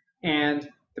 And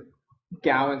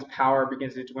Gawain's power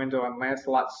begins to dwindle, and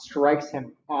Lancelot strikes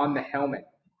him on the helmet,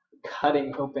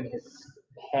 cutting open his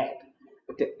head,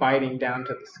 biting down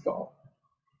to the skull.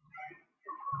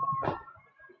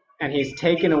 And he's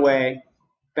taken away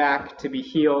back to be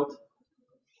healed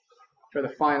for the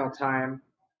final time.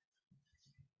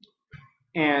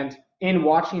 And in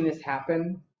watching this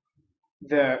happen,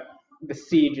 the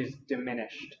siege is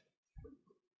diminished.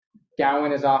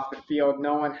 Gawain is off the field.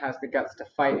 No one has the guts to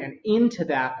fight. And into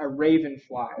that, a raven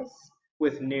flies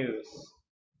with news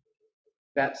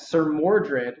that Sir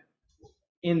Mordred,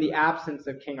 in the absence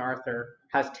of King Arthur,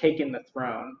 has taken the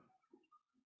throne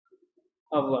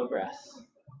of Logres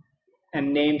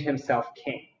and named himself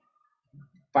king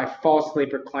by falsely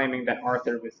proclaiming that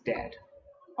Arthur was dead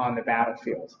on the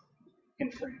battlefield in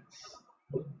France,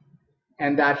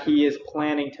 and that he is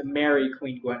planning to marry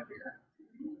Queen Guinevere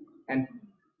and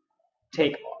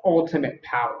take ultimate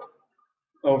power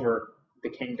over the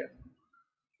kingdom.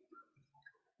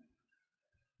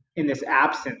 In this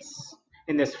absence,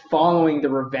 in this following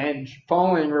revenge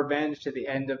to the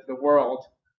end of the world,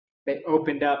 they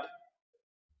opened up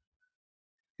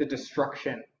the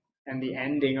destruction and the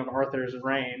ending of Arthur's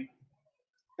reign.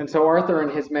 And so Arthur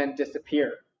and his men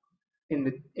disappear in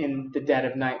the dead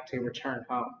of night to return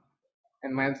home.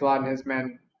 And Lancelot and his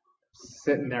men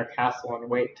sit in their castle and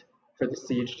wait for the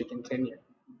siege to continue,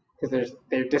 because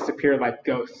they disappear like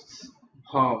ghosts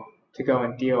home to go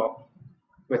and deal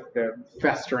with the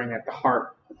festering at the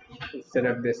heart, instead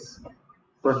of this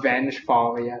revenge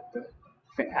folly at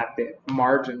the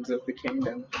margins of the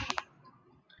kingdom.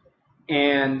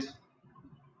 And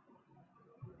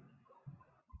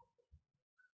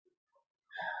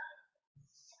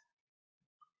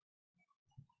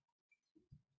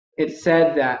it's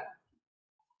said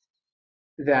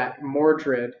that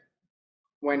Mordred,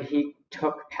 when he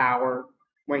took power,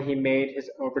 when he made his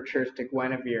overtures to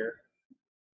Guinevere,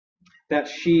 that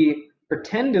she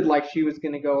pretended like she was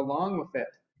going to go along with it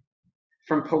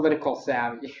from political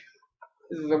savvy.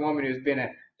 This is a woman who's been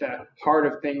at the heart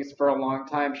of things for a long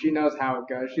time. She knows how it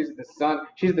goes.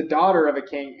 She's the daughter of a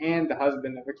king and the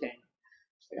husband of a king.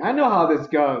 I know how this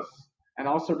goes, and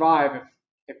I'll survive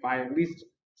if I at least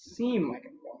seem like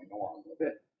I'm going along with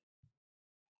it.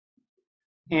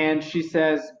 And she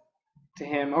says to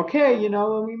him, okay,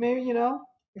 maybe,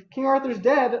 if King Arthur's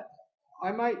dead,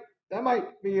 that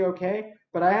might be okay,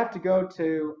 but I have to go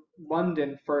to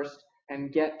London first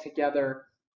and get together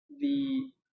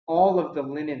all of the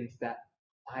linens that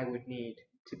I would need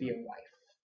to be a wife.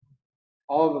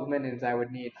 All the linens I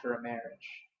would need for a marriage.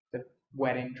 The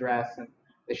wedding dress and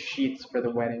the sheets for the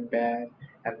wedding bed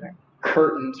and the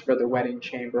curtains for the wedding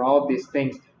chamber. All of these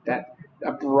things that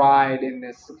a bride in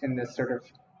this sort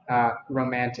of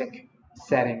romantic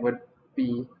setting would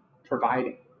be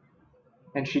providing.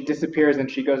 And she disappears, and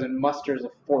she goes and musters a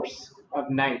force of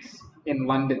knights in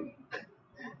London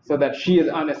so that she is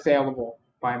unassailable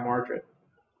by Mordred.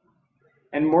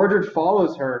 And Mordred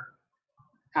follows her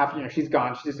after, she's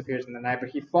gone, she disappears in the night, but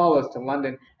he follows to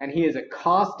London, and he is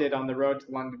accosted on the road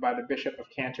to London by the Bishop of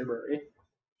Canterbury.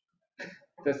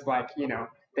 This,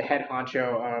 the head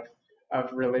honcho of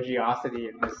religiosity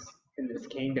in this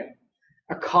kingdom,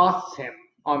 accosts him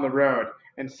on the road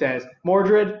and says,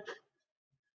 Mordred,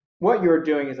 what you're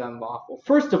doing is unlawful.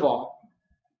 First of all,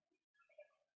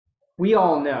 we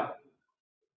all know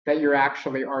that you're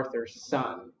actually Arthur's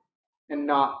son and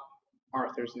not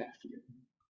Arthur's nephew.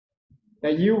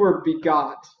 That you were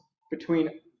begot between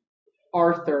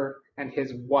Arthur and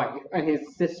his wife and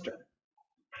his sister,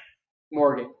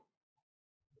 Morgan,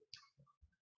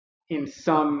 in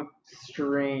some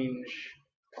strange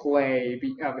play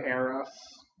of Eros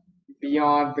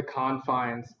beyond the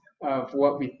confines of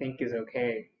what we think is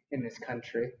okay in this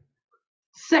country.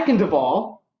 Second of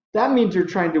all, that means you're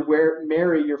trying to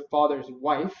marry your father's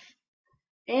wife,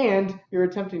 and you're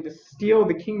attempting to steal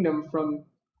the kingdom from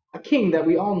a king that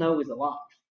we all know is alive.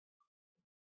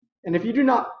 And if you do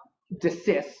not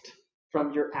desist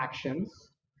from your actions,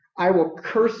 I will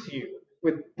curse you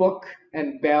with book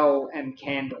and bell and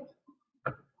candle,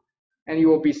 and you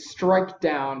will be struck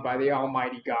down by the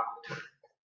Almighty God.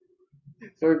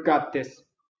 So we've got this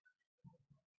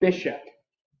bishop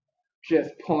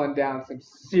just pulling down some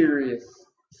serious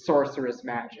sorceress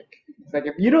magic. It's like,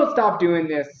 if you don't stop doing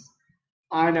this,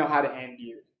 I know how to end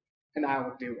you, and I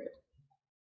will do it.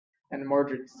 And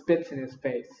Mordred spits in his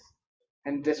face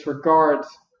and disregards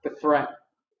the threat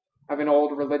of an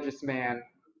old religious man,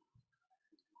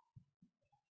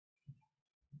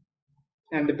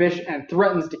 and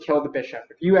threatens to kill the bishop.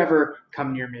 If you ever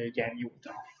come near me again, you will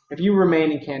die. If you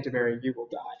remain in Canterbury, you will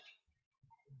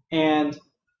die. And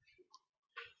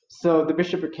so the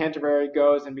Bishop of Canterbury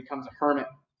goes and becomes a hermit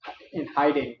in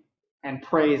hiding and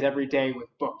prays every day with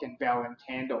book and bell and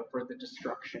candle for the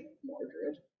destruction of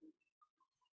Mordred,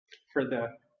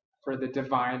 for the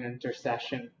divine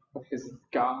intercession of his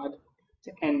God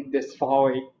to end this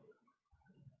folly.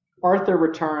 Arthur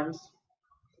returns,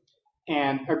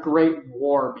 and a great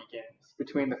war begins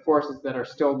between the forces that are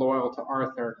still loyal to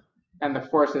Arthur and the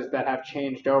forces that have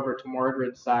changed over to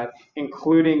Mordred's side,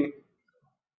 including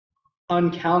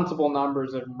uncountable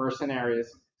numbers of mercenaries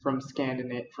from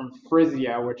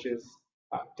Frisia, which is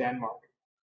Denmark,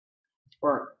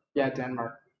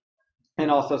 Denmark,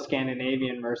 and also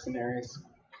Scandinavian mercenaries.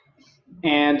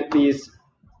 And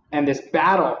this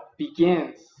battle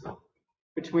begins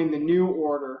between the new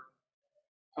order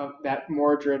that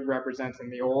Mordred represents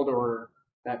and the old order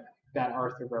that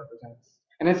Arthur represents.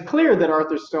 And it's clear that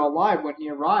Arthur's still alive when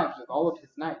he arrives with all of his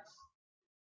knights.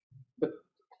 But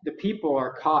the people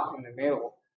are caught in the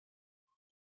middle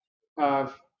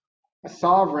of a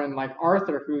sovereign like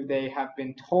Arthur, who they have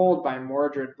been told by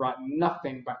Mordred brought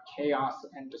nothing but chaos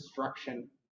and destruction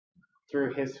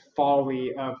through his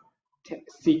folly of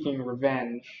seeking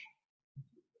revenge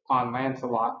on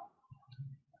Lancelot.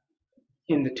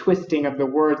 In the twisting of the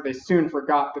words, they soon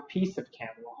forgot the peace of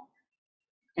Camelot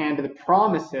and the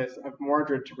promises of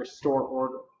Mordred to restore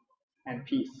order and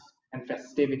peace and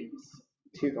festivities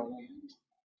to the land.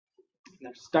 And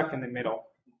they're stuck in the middle.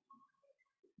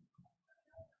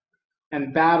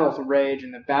 And battles rage,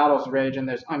 and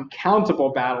there's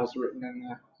uncountable battles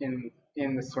written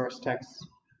in the source text.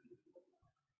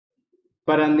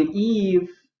 But on the eve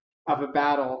of a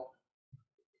battle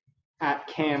at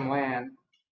Camlan,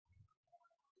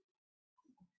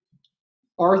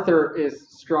 Arthur is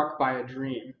struck by a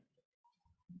dream.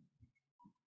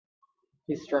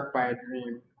 He's struck by a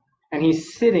dream. And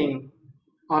he's sitting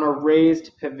on a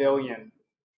raised pavilion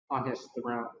on his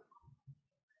throne.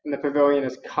 And the pavilion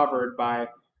is covered by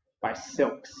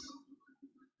silks.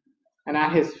 And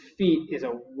at his feet is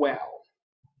a well,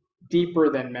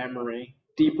 deeper than memory,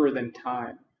 deeper than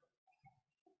time.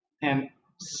 And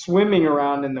swimming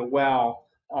around in the well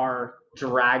are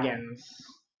dragons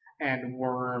and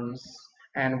worms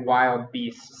and wild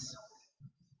beasts.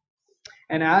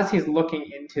 And as he's looking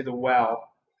into the well,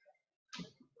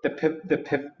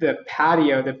 the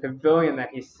patio, the pavilion that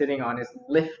he's sitting on is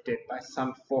lifted by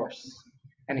some force,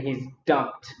 and he's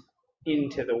dumped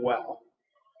into the well,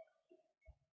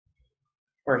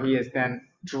 where he is then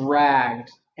dragged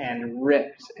and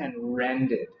ripped and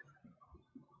rended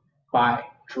by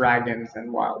dragons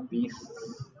and wild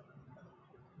beasts.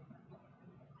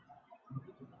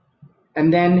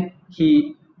 And then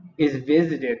he is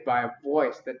visited by a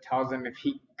voice that tells him if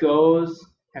he goes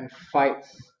and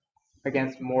fights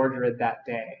against Mordred that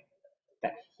day,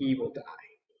 that he will die.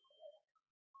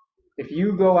 If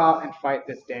you go out and fight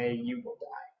this day, you will die.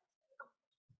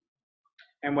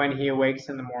 And when he awakes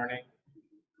in the morning,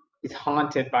 he's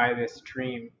haunted by this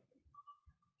dream,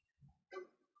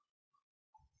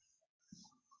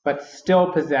 but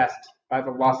still possessed by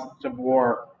the lust of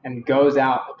war, and goes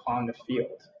out upon the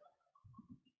field.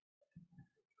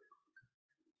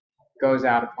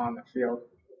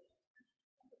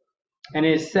 And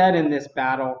it is said in this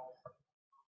battle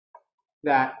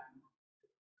that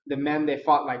the men, they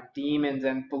fought like demons,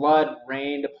 and blood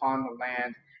rained upon the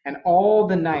land, and all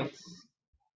the knights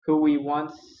who we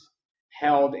once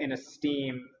held in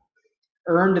esteem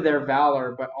earned their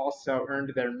valor, but also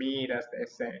earned their meed, as they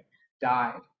say,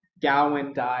 died.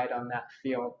 Gawain died on that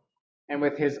field, and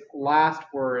with his last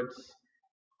words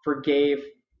forgave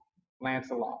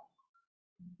Lancelot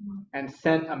and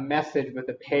sent a message with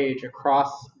a page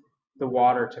across the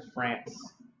water to France.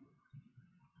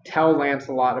 Tell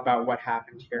Lancelot about what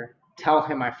happened here. Tell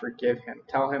him I forgive him.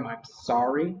 Tell him I'm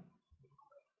sorry.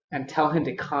 And tell him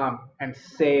to come and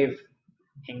save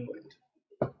England,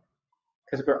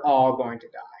 because we're all going to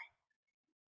die.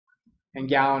 And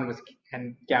Gawain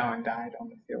died on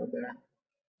the field there.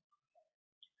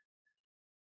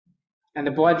 And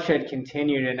the bloodshed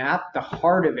continued, and at the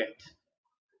heart of it,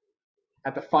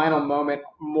 at the final moment,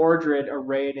 Mordred,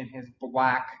 arrayed in his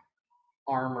black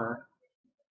armor,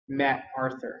 met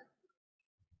Arthur.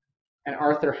 And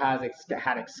Arthur had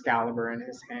Excalibur in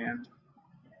his hand.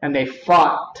 And they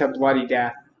fought to bloody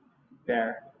death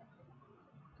there.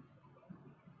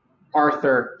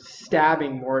 Arthur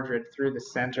stabbing Mordred through the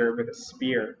center with a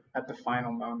spear at the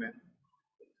final moment,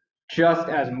 just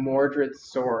as Mordred's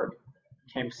sword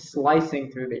came slicing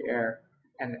through the air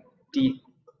and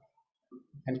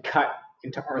cut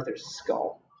into Arthur's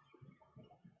skull,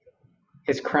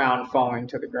 his crown falling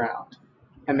to the ground.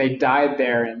 And they died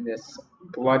there in this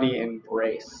bloody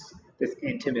embrace, this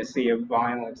intimacy of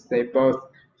violence. They both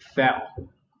fell,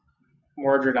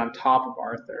 Mordred on top of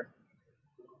Arthur.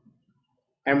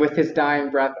 And with his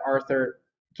dying breath, Arthur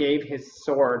gave his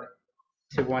sword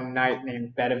to one knight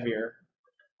named Bedivere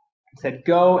and said,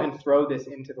 "Go and throw this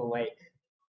into the lake.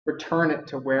 Return it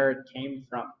to where it came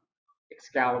from.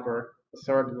 Excalibur, the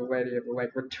sword of the Lady of the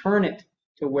Lake, return it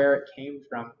to where it came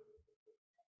from."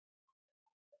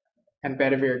 And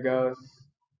Bedivere goes,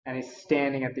 and he's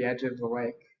standing at the edge of the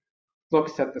lake,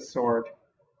 looks at the sword,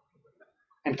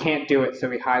 and can't do it, so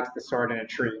he hides the sword in a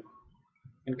tree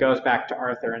and goes back to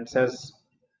Arthur and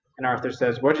Arthur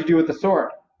says, "What'd you do with the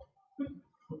sword?"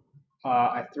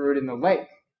 "I threw it in the lake."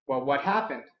 "Well, what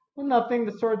happened?" "Well, nothing.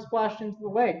 The sword splashed into the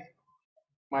lake."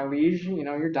 "My liege,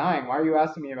 you're dying. Why are you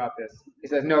asking me about this?" He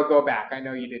says, "No, go back. I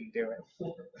know you didn't do it."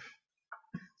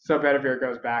 So Bedivere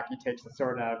goes back. He takes the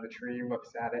sword out of the tree,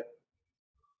 looks at it,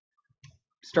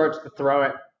 starts to throw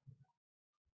it,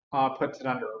 puts it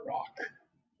under a rock.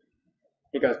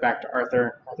 He goes back to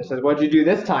Arthur. Arthur says, "What'd you do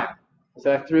this time?" He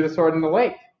said, "I threw the sword in the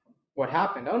lake." "What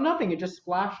happened?" "Oh, nothing. It just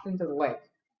splashed into the lake."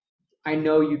 "I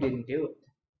know you didn't do it.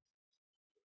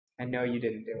 I know you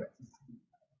didn't do it.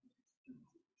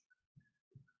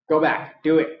 Go back.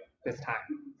 Do it this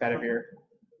time, Bedivere."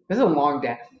 This is a long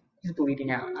death. He's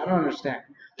bleeding out. I don't understand.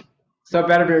 So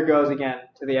Bedivere goes again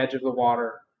to the edge of the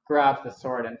water, grabs the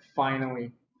sword, and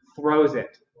finally throws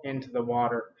it into the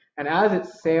water. And as it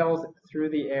sails through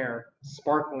the air,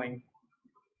 sparkling,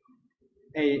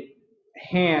 a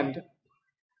hand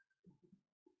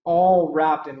all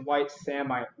wrapped in white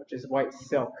samite, which is white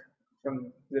silk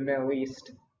from the Middle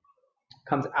East,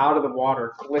 comes out of the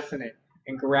water, glistening,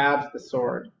 and grabs the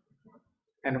sword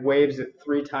and waves it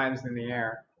 3 times in the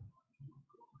air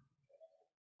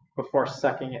before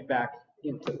sucking it back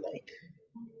into the lake.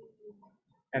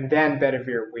 And then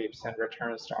Bedivere weeps and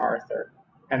returns to Arthur,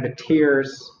 and the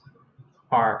tears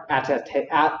are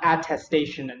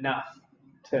attestation enough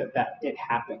that it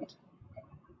happened.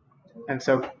 And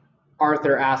so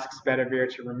Arthur asks Bedivere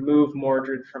to remove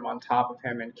Mordred from on top of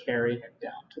him and carry him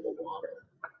down to the water.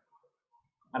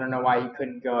 I don't know why he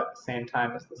couldn't go at the same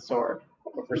time as the sword,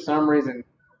 but for some reason,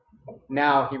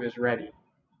 now he was ready.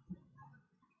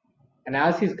 And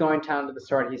as he's going down to the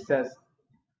sword, he says,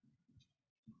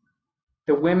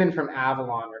 "The women from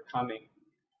Avalon are coming.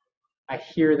 I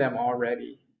hear them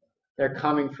already. They're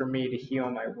coming for me to heal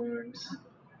my wounds.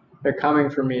 They're coming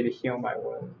for me to heal my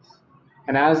wounds."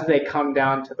 And as they come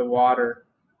down to the water,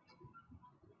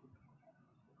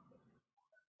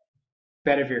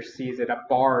 Bedivere sees it, a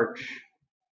barge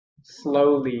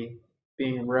slowly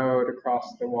being rowed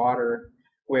across the water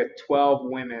with 12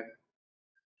 women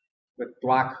with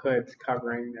black hoods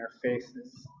covering their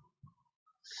faces,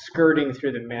 skirting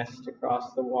through the mist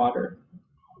across the water.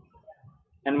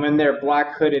 And when their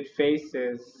black hooded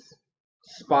faces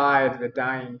spied the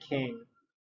dying king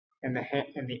in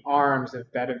the arms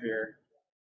of Bedivere,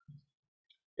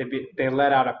 they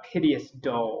let out a piteous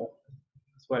dole.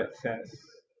 That's what it says.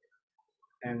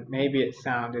 And maybe it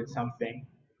sounded something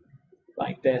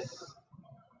like this.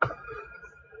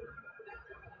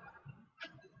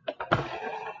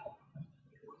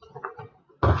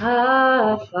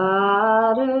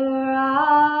 Father,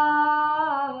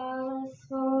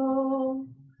 also,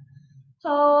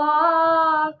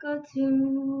 Hawakatum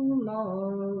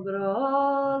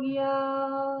Grogya,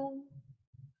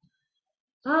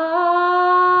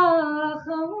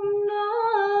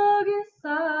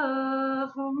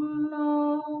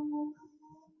 Achomnagisachomno,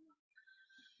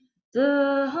 De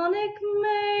Honig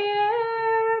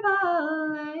Meyer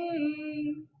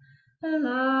Ballet,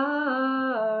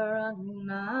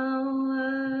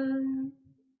 Laragnawen,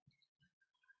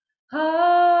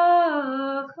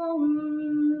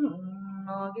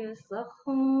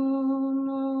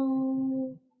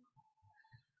 Achomnagisachono,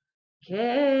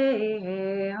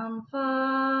 Ke on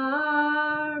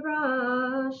fire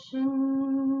brushing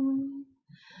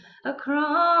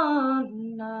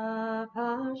Akrana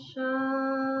Pasha,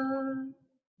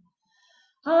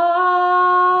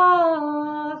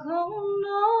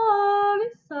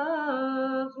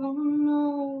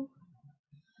 Achomnagisachono,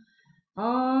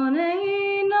 on a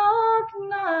knock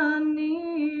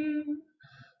nani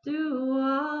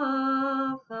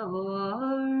dua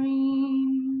fawarim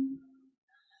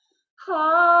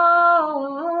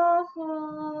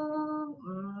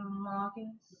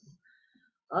magis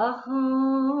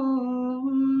ahom.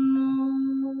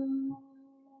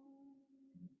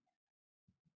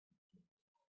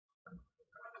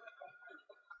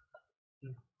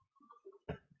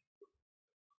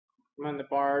 When the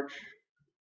barge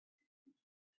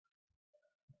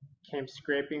came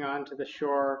scraping onto the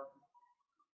shore,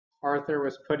 Arthur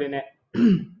was put in it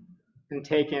and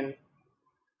taken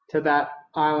to that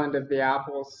island of the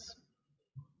apples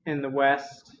in the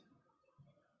west,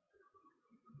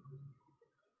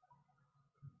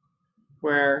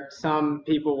 where some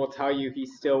people will tell you he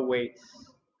still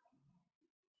waits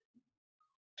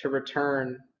to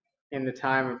return in the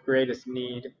time of greatest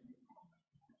need.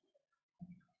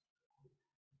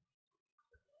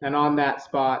 And on that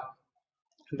spot,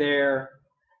 there,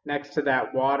 next to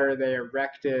that water, they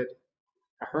erected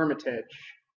a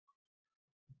hermitage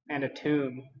and a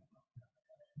tomb.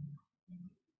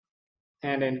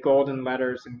 And in golden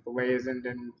letters emblazoned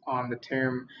on the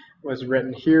tomb was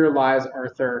written, "Here lies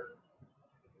Arthur,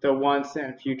 the once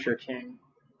and future king.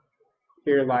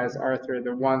 Here lies Arthur,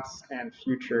 the once and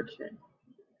future king."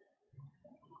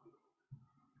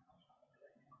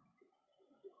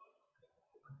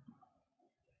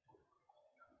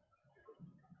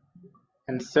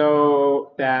 And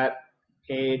so that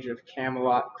age of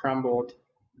Camelot crumbled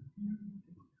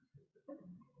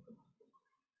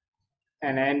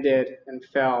and ended and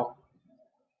fell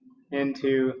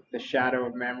into the shadow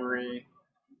of memory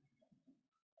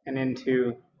and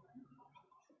into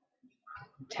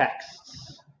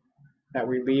texts that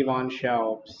we leave on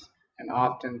shelves and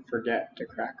often forget to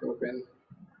crack open.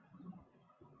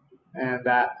 And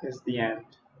that is the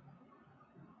end.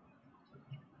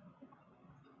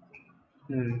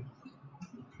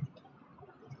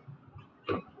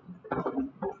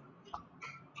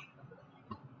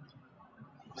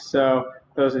 So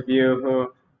those of you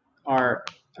who are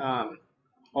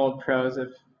old pros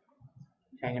of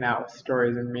hanging out with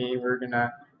stories and me, we're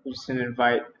just gonna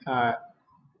invite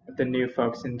the new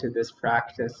folks into this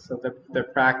practice. So the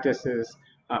practice is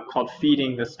called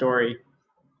feeding the story,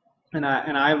 and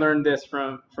I learned this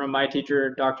from my teacher,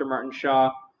 Dr. Martin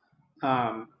Shaw,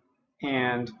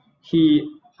 and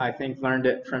he, I think, learned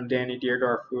it from Danny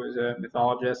Deerdorf, who was a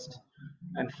mythologist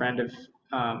and friend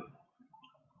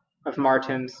of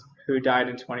Martin's, who died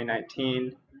in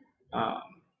 2019.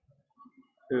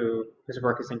 Whose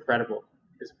work is incredible.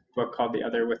 His book called The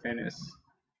Other Within is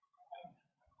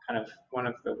kind of one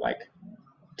of the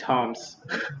tomes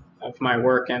of my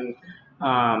work, and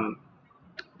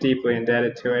deeply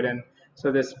indebted to it. And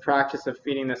so this practice of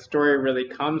feeding the story really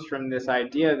comes from this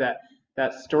idea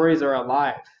that stories are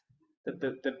alive, that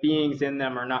the beings in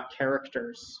them are not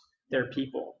characters, they're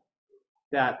people,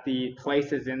 that the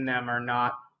places in them are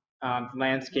not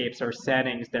landscapes or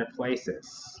settings, they're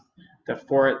places.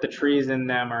 The trees in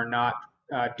them are not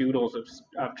doodles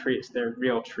of trees, they're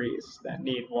real trees that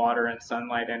need water and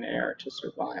sunlight and air to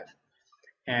survive.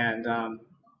 And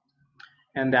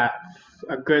that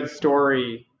a good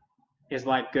story is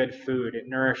like good food. It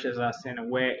nourishes us in a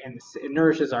way, and it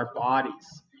nourishes our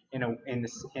bodies in a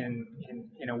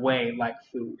way like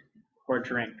food or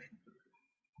drink.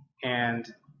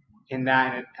 And in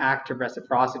that, in an act of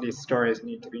reciprocity, stories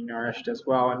need to be nourished as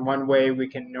well. And one way we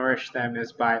can nourish them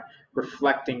is by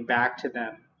reflecting back to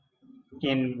them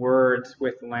in words,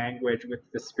 with language, with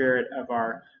the spirit of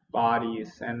our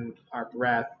bodies and our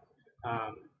breath,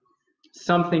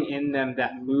 something in them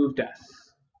that moved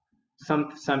us,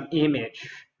 some image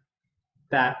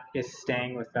that is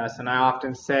staying with us. And I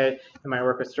often say in my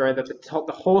work with story that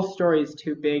the whole story is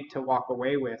too big to walk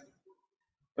away with,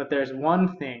 but there's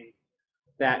one thing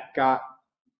that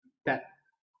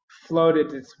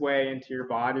floated its way into your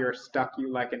body or stuck you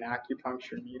like an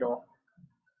acupuncture needle.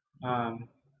 And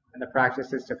the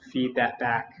practice is to feed that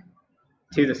back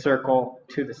to the circle,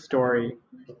 to the story,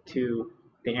 to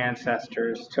the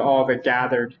ancestors, to all the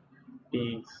gathered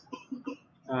beings.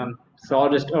 So I'll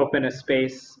just open a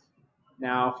space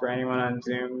now for anyone on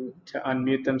Zoom to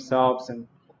unmute themselves and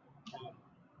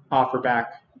offer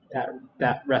back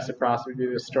that reciprocity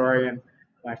to the story, and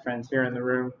my friends here in the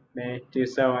room may do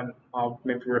so, and I'll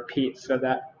maybe repeat so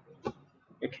that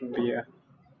it can be a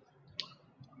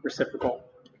reciprocal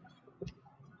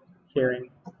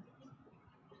hearing.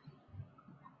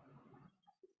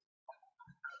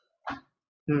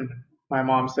 My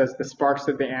mom says the sparks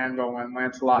of the anvil when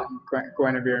Lancelot and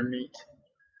Guinevere meet.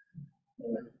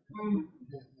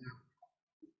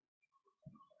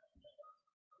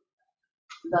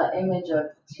 The image of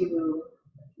two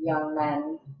young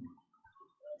men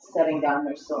setting down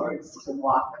their swords to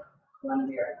walk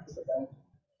Guinevere to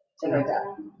their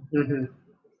death.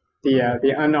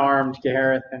 The unarmed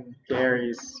Gareth and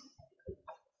Gary's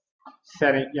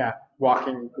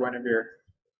walking Guinevere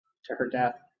to her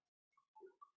death.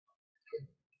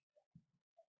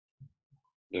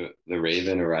 The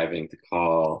raven arriving to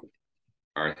call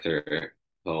Arthur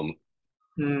home.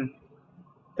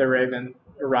 The raven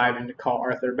arriving to call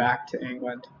Arthur back to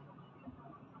England.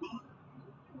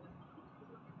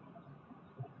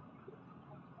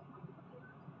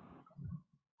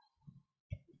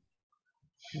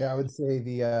 Yeah, I would say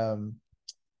the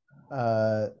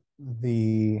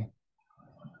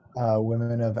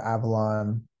women of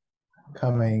Avalon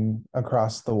coming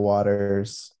across the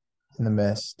waters in the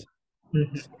mist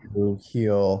to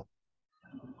heal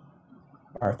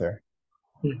Arthur.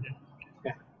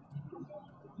 Yeah.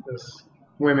 Those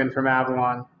women from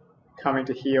Avalon coming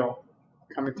to heal,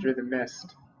 coming through the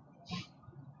mist.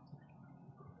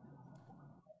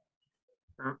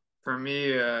 For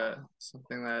me,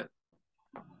 something that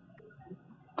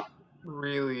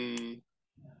really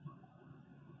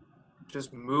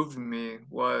just moved me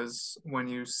was when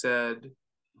you said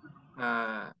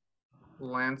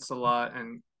Lancelot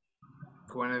and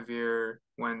Guinevere,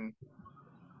 when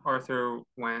Arthur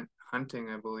went hunting,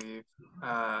 I believe,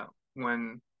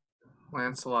 when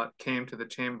Lancelot came to the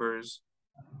chambers,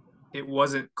 it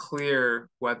wasn't clear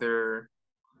whether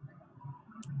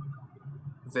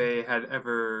they had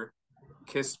ever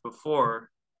kissed before.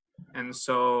 And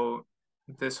so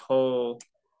this whole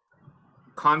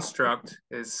construct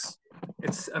it's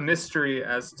a mystery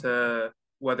as to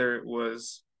whether it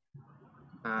was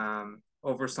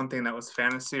over something that was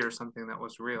fantasy or something that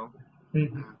was real.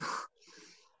 Mm-hmm.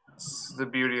 It's the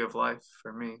beauty of life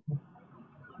for me,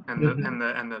 and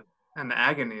Mm-hmm. the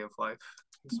agony of life.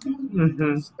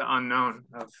 Mm-hmm. It's the unknown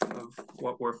of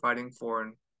what we're fighting for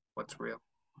and what's real.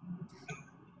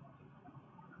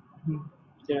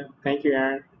 Yeah, thank you,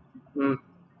 Aaron. Mm.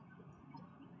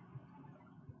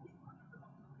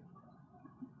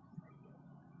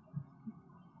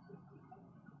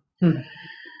 Hmm.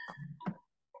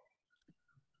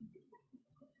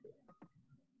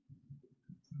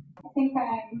 I think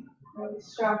I'm really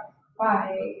struck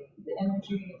by the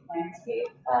imagery of landscape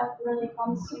that really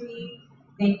comes to me,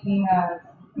 thinking of,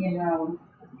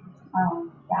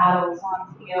 battles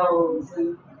on fields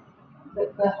and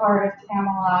the heart of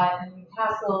Camelot and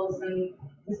castles and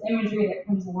this imagery that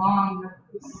comes along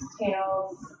with these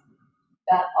tales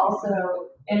that also,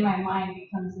 in my mind,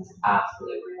 becomes this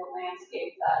absolute real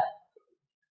landscape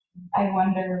that I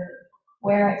wonder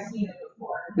where I've seen it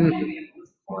before, when I'm able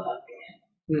to pull it up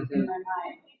again in my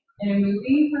mind. In a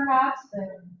movie, perhaps, but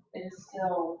it is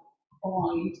still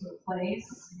belonging to a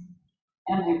place,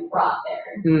 and I'm brought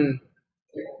there through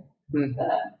the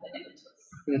images.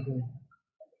 Mm-hmm.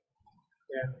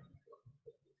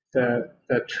 Yeah.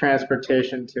 The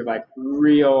transportation to like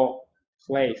real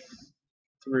place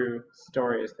through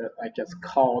stories that like gets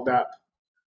called up,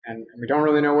 and we don't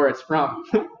really know where it's from.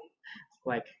 It's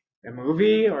like a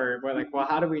movie, or we're like, well,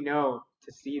 how do we know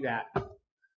to see that?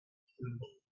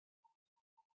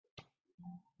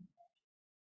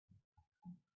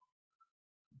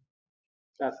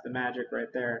 That's the magic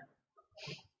right there.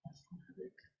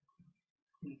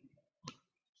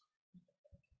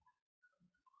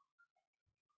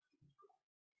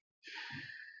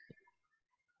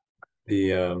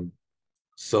 The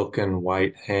silken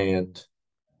white hand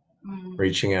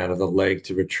reaching out of the lake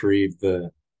to retrieve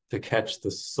to catch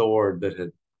the sword that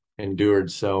had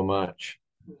endured so much,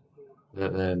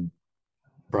 that then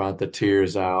brought the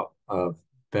tears out of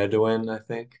Bedouin, I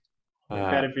think.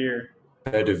 Bedivere.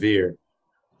 Bedivere,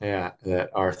 yeah, that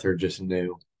Arthur just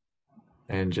knew,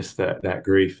 and just that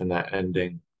grief and that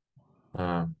ending,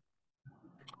 and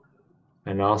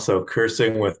also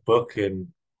cursing with book and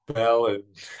bell and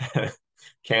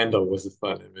candle was a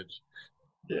fun image.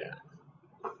 Yeah,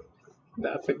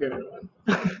 that's a good one.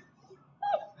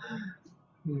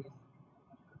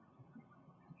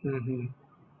 Mm-hmm.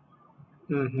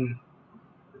 Mm-hmm.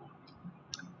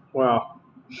 Well,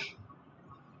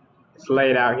 it's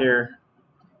late out here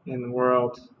in the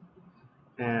world,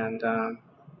 and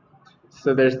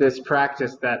so there's this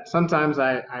practice that sometimes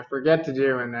I forget to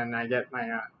do, and then I get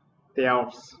my the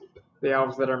elves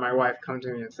that are my wife come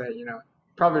to me and say,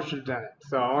 probably should have done it.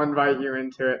 So I'll invite you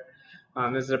into it.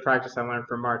 This is a practice I learned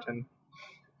from Martin.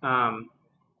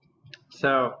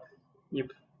 So you,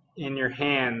 in your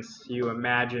hands, you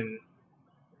imagine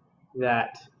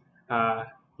that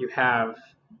you have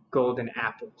golden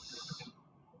apples,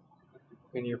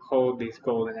 and you hold these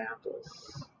golden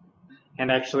apples.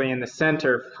 And actually, in the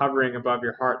center, hovering above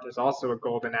your heart, there's also a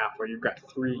golden apple. You've got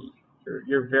 3.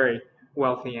 You're very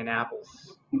wealthy in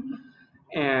apples.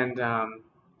 And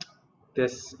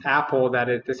this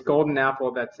golden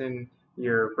apple that's in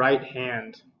your right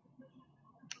hand,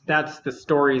 that's the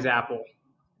story's apple.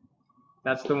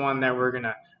 That's the one that we're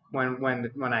gonna,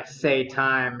 when I say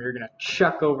time, you're gonna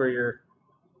chuck over your,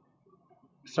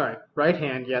 right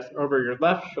hand, yes, over your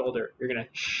left shoulder. You're gonna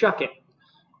chuck it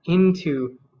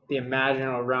into the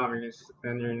imaginal realm,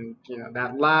 and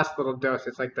that last little dose.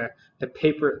 It's like the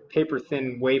paper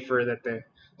thin wafer that the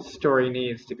story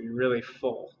needs to be really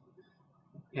full.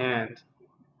 And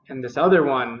this other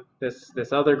one,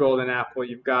 this other golden apple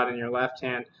you've got in your left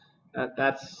hand,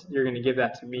 you're going to give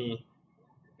that to me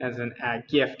as a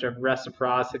gift of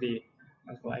reciprocity,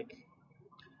 of like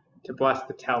to bless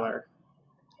the teller.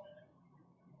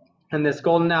 And this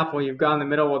golden apple you've got in the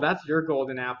middle, well, that's your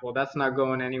golden apple. That's not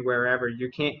going anywhere ever.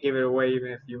 You can't give it away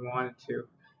even if you wanted to.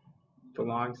 It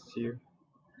belongs to you.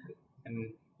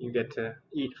 And you get to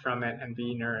eat from it and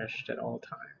be nourished at all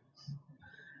times.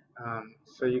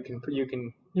 So you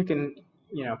can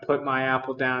put my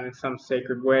apple down in some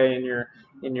sacred way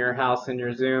in your house in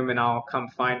your Zoom, and I'll come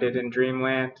find it in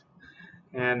Dreamland.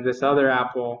 And this other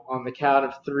apple, on the count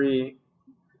of 3,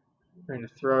 we're going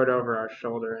to throw it over our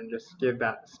shoulder and just give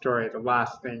that story the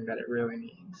last thing that it really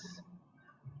needs.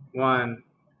 1,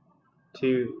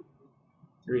 2,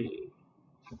 3.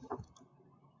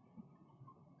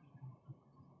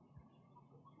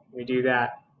 We do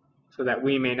that so that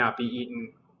we may not be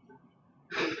eaten,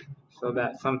 so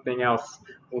that something else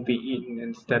will be eaten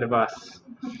instead of us.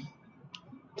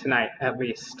 Tonight, at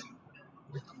least.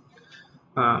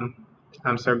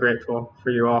 I'm so grateful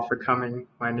for you all for coming,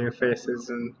 my new faces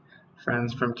and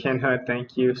friends from Kinhood.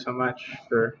 Thank you so much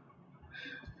for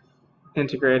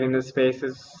integrating the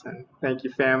spaces. And thank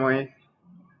you, family.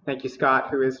 Thank you, Scott,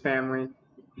 who is family.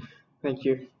 Thank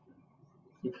you,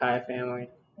 Ukiah family.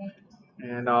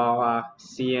 And I'll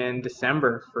see you in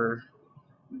December for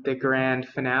the grand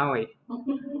finale.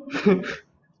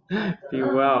 Be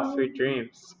well, sweet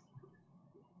dreams.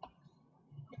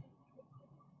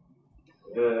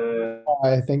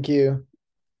 Hi, thank you.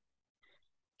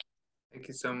 Thank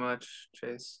you so much,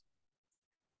 Chase.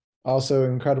 Also,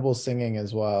 incredible singing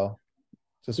as well.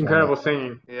 Just Incredible wanna-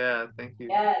 singing. Yeah, thank you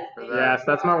Yes. for that. Yes,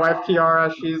 that's my wife,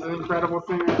 Kiara. She's an incredible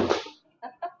singer.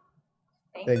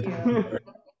 Thank you.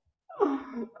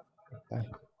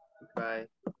 Bye.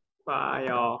 Bye,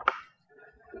 y'all.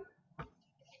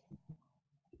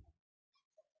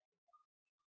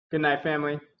 Good night,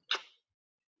 family.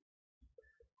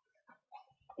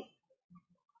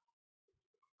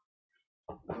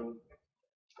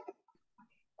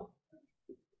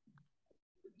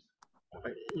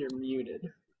 You're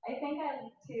muted. I think I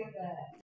like to the